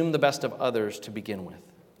to assume the best of others to begin with.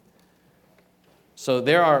 So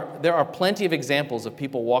there are plenty of examples of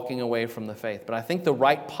people walking away from the faith, but I think the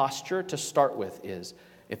right posture to start with is,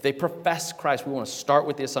 if they profess Christ, we want to start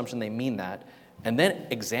with the assumption they mean that, and then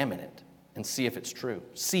examine it and see if it's true,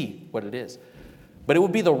 see what it is. But it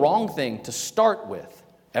would be the wrong thing to start with,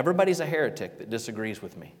 everybody's a heretic that disagrees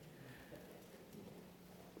with me.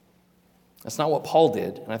 That's not what Paul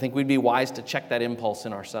did, and I think we'd be wise to check that impulse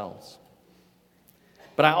in ourselves.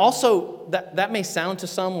 But I also, that may sound to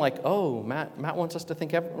some like, oh, Matt wants us to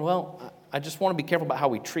think, well, I just want to be careful about how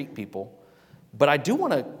we treat people. But I do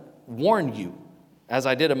want to warn you, as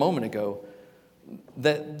I did a moment ago,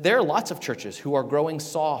 that there are lots of churches who are growing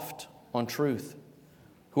soft on truth,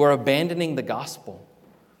 who are abandoning the gospel,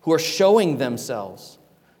 who are showing themselves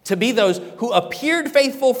to be those who appeared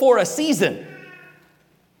faithful for a season,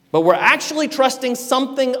 but were actually trusting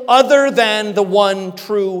something other than the one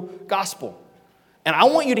true gospel. And I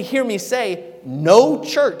want you to hear me say, no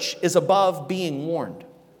church is above being warned.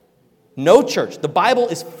 No church. The Bible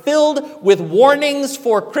is filled with warnings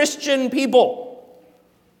for Christian people.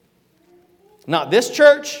 Not this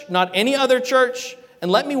church, not any other church.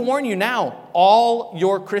 And let me warn you now, all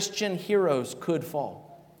your Christian heroes could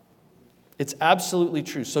fall. It's absolutely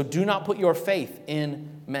true. So do not put your faith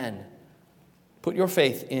in men. Put your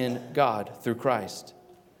faith in God through Christ.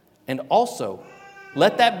 And also,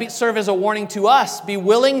 let that serve as a warning to us. Be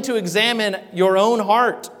willing to examine your own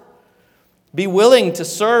heart. Be willing to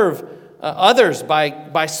serve others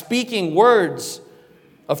by speaking words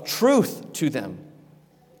of truth to them.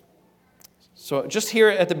 So just here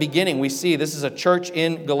at the beginning, we see this is a church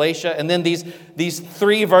in Galatia. And then these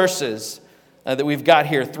three verses that we've got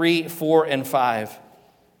here, 3, 4, and 5.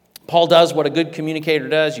 Paul does what a good communicator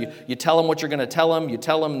does. You tell him what you're going to tell him. You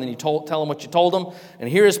tell him, and then you tell him what you told him. And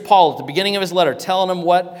here is Paul at the beginning of his letter telling him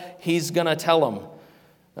what he's going to tell him.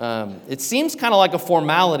 It seems kind of like a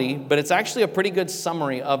formality, but it's actually a pretty good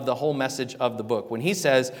summary of the whole message of the book. When he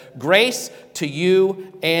says, grace to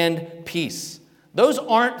you and peace. Those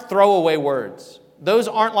aren't throwaway words. Those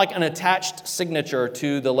aren't like an attached signature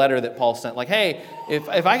to the letter that Paul sent. Like, hey,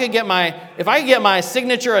 if I could get my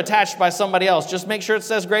signature attached by somebody else, just make sure it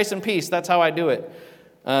says grace and peace. That's how I do it.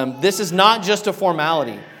 This is not just a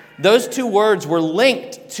formality. Those two words were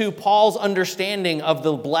linked to Paul's understanding of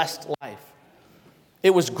the blessed life.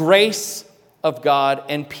 It was grace of God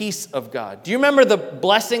and peace of God. Do you remember the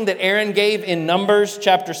blessing that Aaron gave in Numbers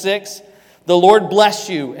chapter 6? The Lord bless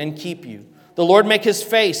you and keep you. The Lord make his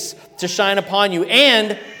face to shine upon you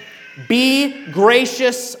and be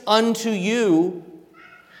gracious unto you.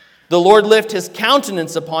 The Lord lift his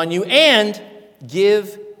countenance upon you and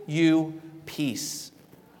give you peace.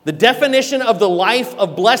 The definition of the life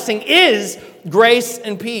of blessing is grace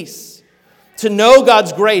and peace. To know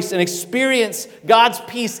God's grace and experience God's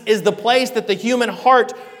peace is the place that the human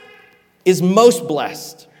heart is most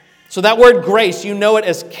blessed. So that word grace, you know it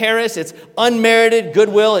as charis. It's unmerited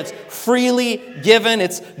goodwill. It's freely given.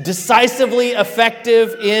 It's decisively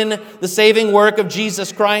effective in the saving work of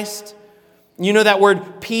Jesus Christ. You know that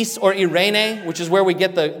word peace or Irene, which is where we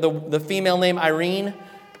get the female name Irene.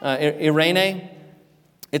 Irene.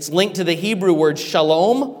 It's linked to the Hebrew word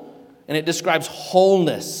shalom, and it describes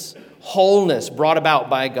wholeness. Wholeness brought about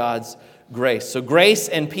by God's grace. So grace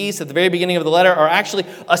and peace at the very beginning of the letter are actually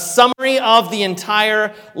a summary of the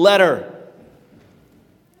entire letter.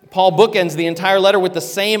 Paul bookends the entire letter with the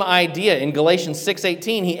same idea. In Galatians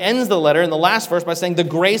 6:18, he ends the letter in the last verse by saying, the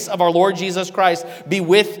grace of our Lord Jesus Christ be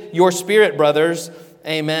with your spirit, brothers.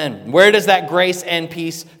 Amen. Where does that grace and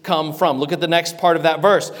peace come from? Look at the next part of that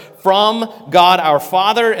verse. From God our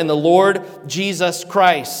Father and the Lord Jesus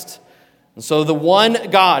Christ. And so the one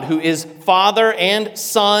God who is Father and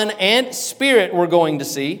Son and Spirit, we're going to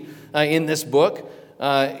see in this book,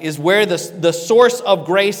 is where the source of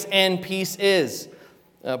grace and peace is.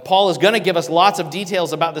 Paul is going to give us lots of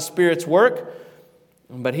details about the Spirit's work,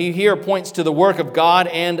 but he here points to the work of God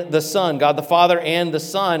and the Son, God the Father and the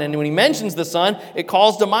Son. And when he mentions the Son, it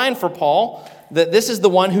calls to mind for Paul that this is the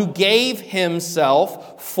one who gave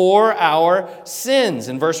himself for our sins.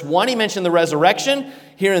 In verse 1, he mentioned the resurrection.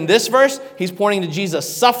 Here in this verse, he's pointing to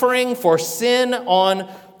Jesus' suffering for sin on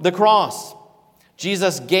the cross.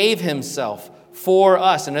 Jesus gave himself for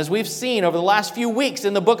us. And as we've seen over the last few weeks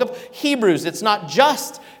in the book of Hebrews, it's not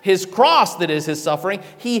just his cross that is his suffering.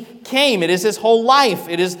 He came. It is his whole life.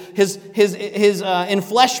 It is his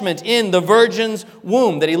enfleshment in the virgin's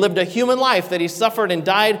womb, that he lived a human life, that he suffered and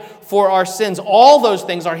died for our sins. All those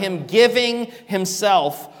things are him giving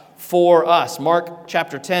himself for us. Mark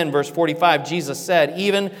chapter 10, verse 45, Jesus said,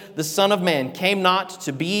 even the Son of Man came not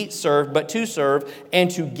to be served, but to serve, and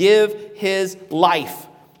to give his life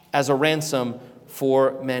as a ransom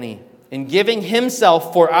for many. In giving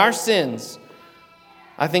himself for our sins,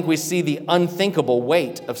 I think we see the unthinkable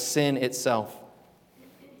weight of sin itself.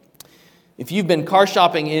 If you've been car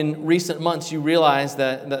shopping in recent months, you realize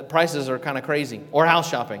that the prices are kind of crazy. Or house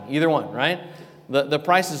shopping, either one, right? The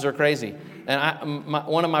prices are crazy. And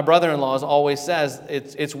one of my brother-in-laws always says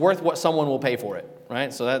it's worth what someone will pay for it,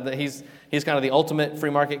 right? So that he's kind of the ultimate free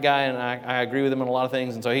market guy, and I agree with him on a lot of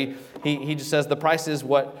things. And so he just says the price is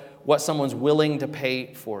what someone's willing to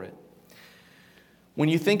pay for it. When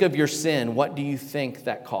you think of your sin, what do you think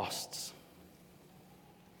that costs?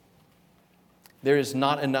 There is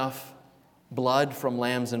not enough blood from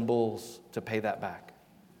lambs and bulls to pay that back.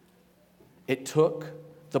 It took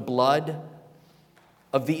the blood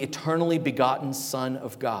of the eternally begotten Son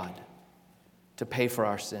of God to pay for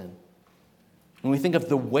our sin. When we think of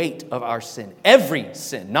the weight of our sin, every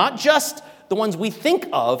sin, not just the ones we think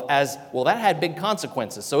of as, well, that had big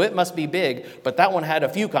consequences, so it must be big, but that one had a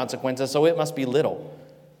few consequences, so it must be little.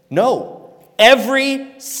 No,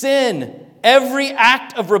 every sin, every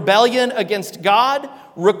act of rebellion against God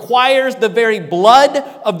requires the very blood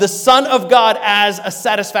of the Son of God as a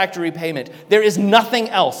satisfactory payment. There is nothing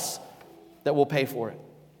else that will pay for it.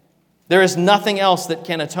 There is nothing else that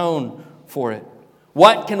can atone for it.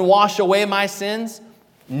 What can wash away my sins?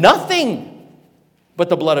 Nothing but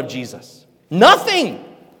the blood of Jesus. Nothing.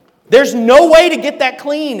 There's no way to get that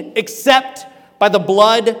clean except by the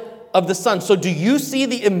blood of the Son. So do you see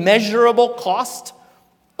the immeasurable cost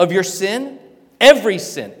of your sin? Every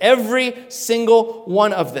sin, every single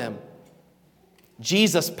one of them.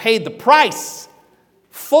 Jesus paid the price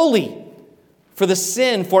fully for the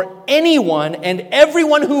sin for anyone and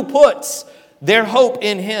everyone who puts their hope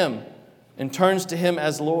in him and turns to him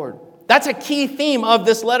as Lord. That's a key theme of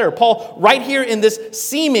this letter. Paul, right here in this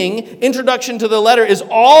seeming introduction to the letter, is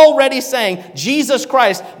already saying Jesus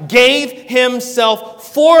Christ gave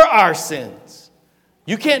himself for our sins.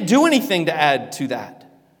 You can't do anything to add to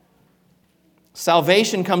that.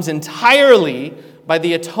 Salvation comes entirely by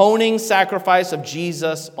the atoning sacrifice of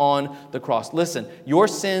Jesus on the cross. Listen, your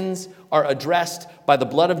sins are addressed by the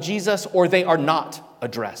blood of Jesus, or they are not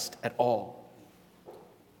addressed at all.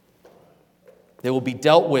 They will be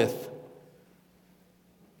dealt with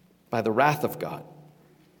by the wrath of God.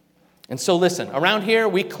 And so listen, around here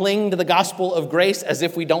we cling to the gospel of grace as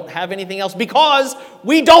if we don't have anything else, because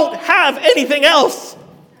we don't have anything else.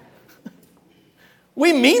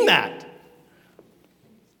 We mean that.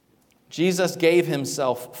 Jesus gave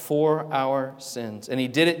himself for our sins, and he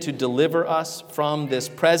did it to deliver us from this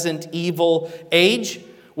present evil age,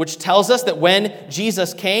 which tells us that when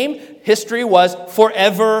Jesus came, history was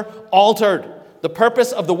forever altered. The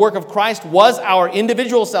purpose of the work of Christ was our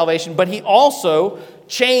individual salvation, but he also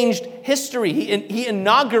changed history. He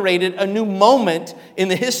inaugurated a new moment in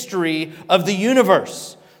the history of the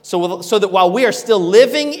universe. So that while we are still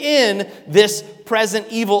living in this present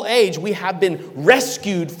evil age, we have been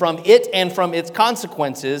rescued from it and from its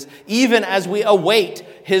consequences, even as we await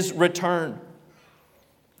his return.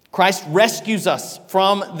 Christ rescues us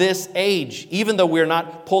from this age, even though we're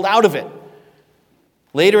not pulled out of it.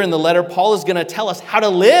 Later in the letter, Paul is going to tell us how to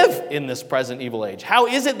live in this present evil age. How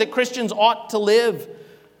is it that Christians ought to live?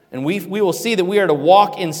 And we will see that we are to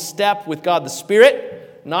walk in step with God the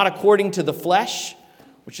Spirit, not according to the flesh,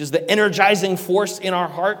 which is the energizing force in our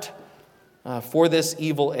heart for this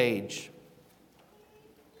evil age.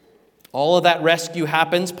 All of that rescue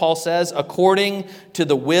happens, Paul says, according to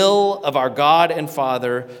the will of our God and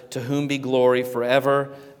Father, to whom be glory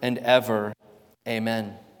forever and ever.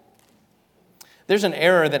 Amen. There's an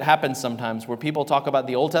error that happens sometimes where people talk about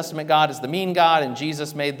the Old Testament God as the mean God, and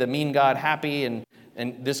Jesus made the mean God happy, and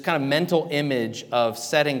this kind of mental image of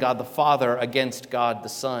setting God the Father against God the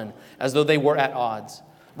Son, as though they were at odds.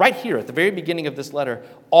 Right here, at the very beginning of this letter,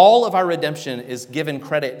 all of our redemption is giving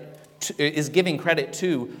credit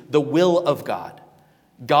to the will of God.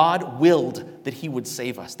 God willed that he would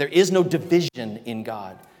save us. There is no division in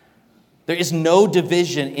God. There is no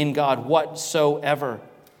division in God whatsoever.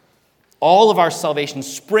 All of our salvation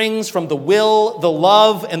springs from the will, the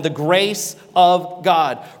love, and the grace of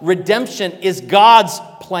God. Redemption is God's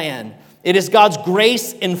plan. It is God's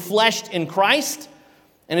grace enfleshed in Christ,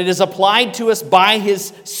 and it is applied to us by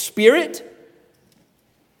his Spirit.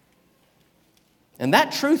 And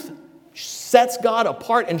that truth sets God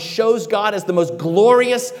apart and shows God as the most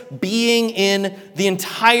glorious being in the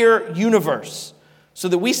entire universe. So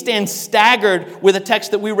that we stand staggered with a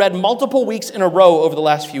text that we read multiple weeks in a row over the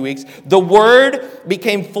last few weeks. The Word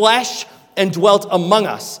became flesh and dwelt among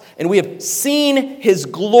us. And we have seen his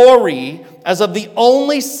glory as of the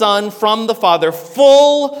only Son from the Father,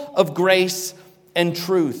 full of grace and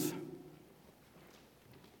truth.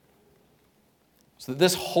 So that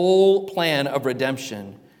this whole plan of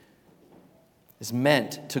redemption is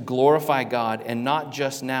meant to glorify God, and not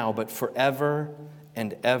just now, but forever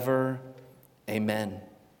and ever. Amen.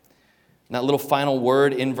 And that little final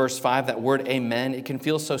word in verse 5, that word amen, it can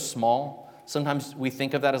feel so small. Sometimes we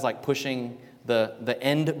think of that as like pushing the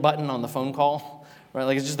end button on the phone call, right?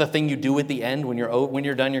 Like it's just the thing you do at the end when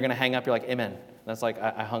you're done, you're going to hang up. You're like, amen. That's like,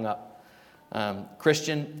 I hung up.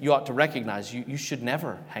 Christian, you ought to recognize you should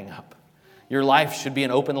never hang up. Your life should be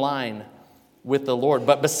an open line with the Lord.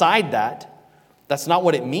 But beside that, that's not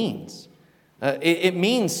what it means. It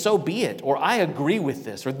means so be it, or I agree with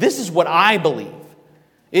this, or this is what I believe.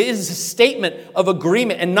 It is a statement of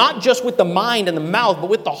agreement, and not just with the mind and the mouth, but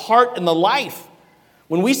with the heart and the life.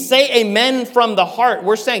 When we say amen from the heart,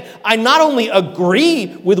 we're saying, I not only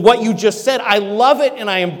agree with what you just said, I love it and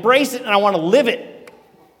I embrace it and I want to live it.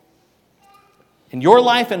 And your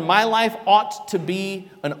life and my life ought to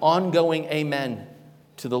be an ongoing amen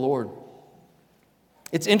to the Lord.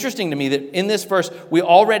 It's interesting to me that in this verse, we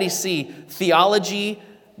already see theology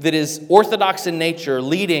that is orthodox in nature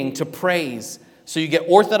leading to praise. So you get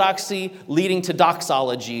orthodoxy leading to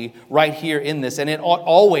doxology right here in this, and it ought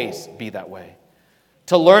always be that way.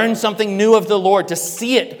 To learn something new of the Lord, to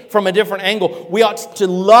see it from a different angle, we ought to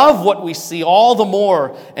love what we see all the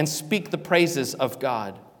more and speak the praises of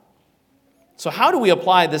God. So how do we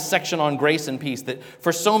apply this section on grace and peace that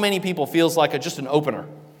for so many people feels like just an opener?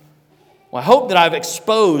 Well, I hope that I've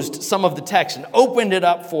exposed some of the text and opened it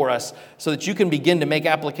up for us so that you can begin to make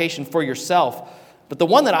application for yourself. But the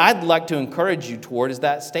one that I'd like to encourage you toward is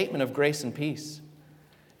that statement of grace and peace.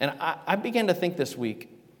 And I began to think this week,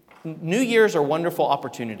 New Year's are wonderful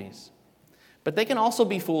opportunities, but they can also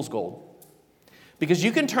be fool's gold. Because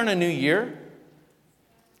you can turn a new year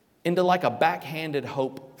into like a backhanded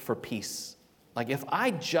hope for peace. Like, if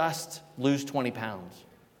I just lose 20 pounds,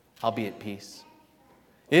 I'll be at peace.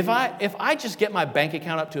 If I just get my bank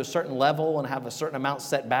account up to a certain level and have a certain amount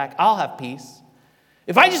set back, I'll have peace.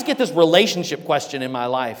 If I just get this relationship question in my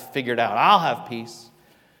life figured out, I'll have peace.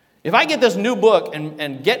 If I get this new book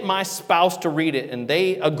and get my spouse to read it and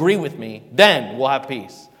they agree with me, then we'll have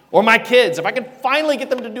peace. Or my kids, if I can finally get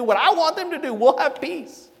them to do what I want them to do, we'll have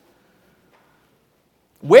peace.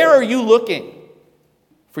 Where are you looking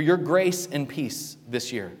for your grace and peace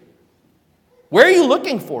this year? Where are you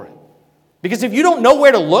looking for it? Because if you don't know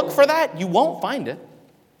where to look for that, you won't find it.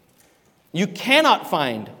 You cannot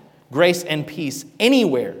find grace and peace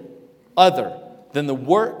anywhere other than the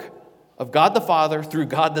work of God the Father through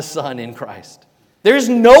God the Son in Christ. There's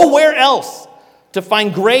nowhere else to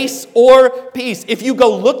find grace or peace. If you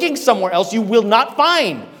go looking somewhere else, you will not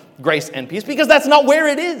find grace and peace because that's not where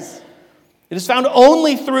it is. It is found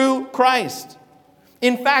only through Christ.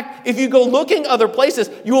 In fact, if you go looking other places,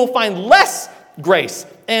 you will find less grace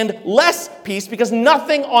and less peace because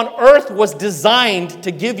nothing on earth was designed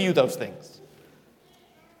to give you those things.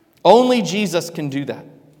 Only Jesus can do that.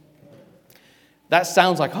 That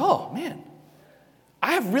sounds like, oh man,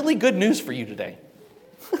 I have really good news for you today.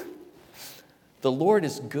 The Lord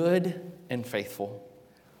is good and faithful,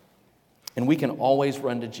 and we can always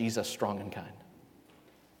run to Jesus strong and kind.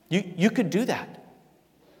 You could do that.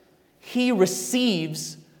 He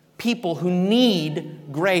receives people who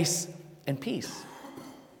need grace and peace.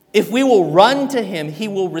 If we will run to Him, He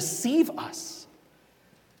will receive us.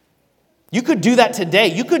 You could do that today.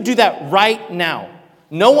 You could do that right now.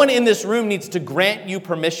 No one in this room needs to grant you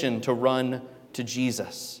permission to run to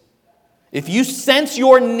Jesus. If you sense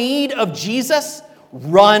your need of Jesus,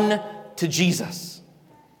 run to Jesus.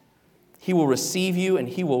 He will receive you and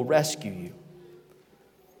He will rescue you.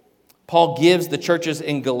 Paul gives the churches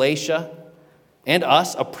in Galatia and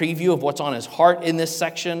us a preview of what's on his heart in this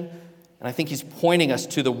section. And I think he's pointing us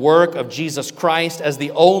to the work of Jesus Christ as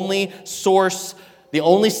the only source, the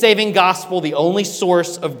only saving gospel, the only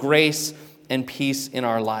source of grace and peace in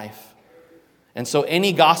our life. And so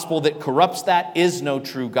any gospel that corrupts that is no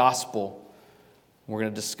true gospel. We're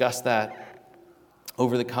going to discuss that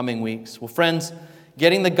over the coming weeks. Well, friends,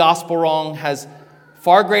 getting the gospel wrong has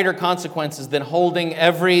far greater consequences than holding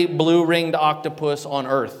every blue-ringed octopus on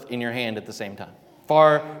earth in your hand at the same time.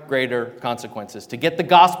 Far greater consequences. To get the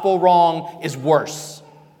gospel wrong is worse.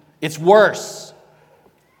 It's worse.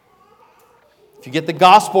 If you get the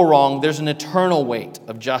gospel wrong, there's an eternal weight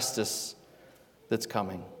of justice that's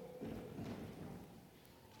coming.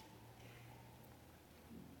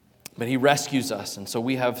 But He rescues us, and so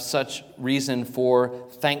we have such reason for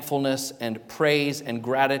thankfulness and praise and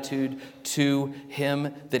gratitude to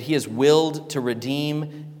Him that He has willed to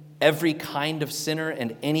redeem every kind of sinner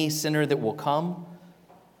and any sinner that will come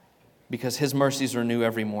because His mercies are new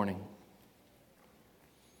every morning.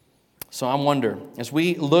 So I wonder, as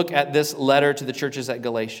we look at this letter to the churches at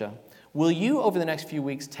Galatia, will you over the next few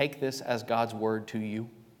weeks take this as God's word to you?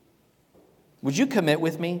 Would you commit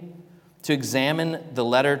with me to examine the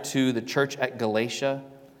letter to the church at Galatia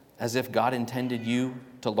as if God intended you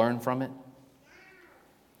to learn from it?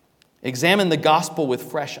 Examine the gospel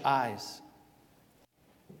with fresh eyes.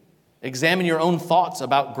 Examine your own thoughts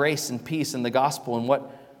about grace and peace in the gospel and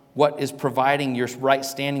what is providing your right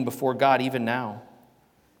standing before God even now.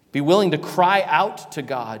 Be willing to cry out to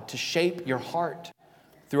God to shape your heart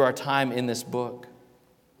through our time in this book.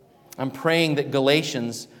 I'm praying that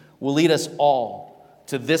Galatians will lead us all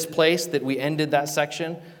to this place that we ended that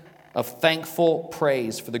section of thankful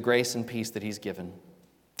praise for the grace and peace that He's given.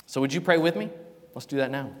 So would you pray with me? Let's do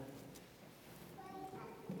that now.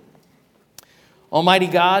 Almighty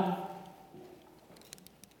God,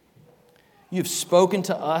 You've spoken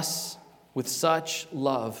to us with such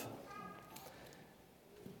love.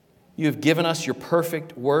 You have given us Your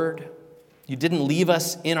perfect word. You didn't leave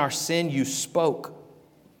us in our sin. You spoke.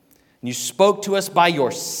 And You spoke to us by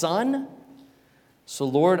Your Son. So,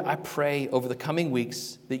 Lord, I pray over the coming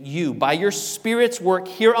weeks that You, by Your Spirit's work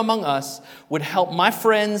here among us, would help my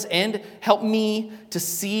friends and help me to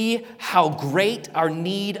see how great our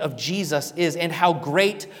need of Jesus is and how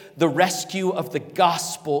great the rescue of the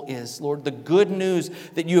gospel is. Lord, the good news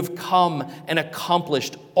that You have come and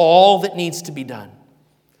accomplished all that needs to be done.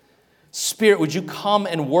 Spirit, would You come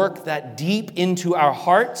and work that deep into our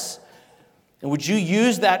hearts? And would You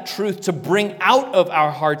use that truth to bring out of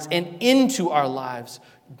our hearts and into our lives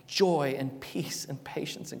joy and peace and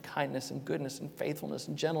patience and kindness and goodness and faithfulness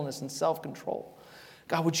and gentleness and self-control?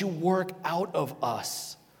 God, would you work out of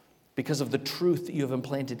us because of the truth that you have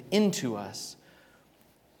implanted into us,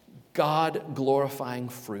 God-glorifying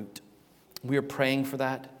fruit. We are praying for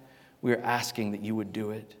that. We are asking that you would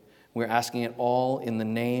do it. We're asking it all in the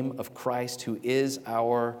name of Christ, who is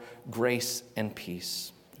our grace and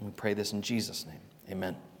peace. And we pray this in Jesus' name.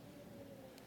 Amen.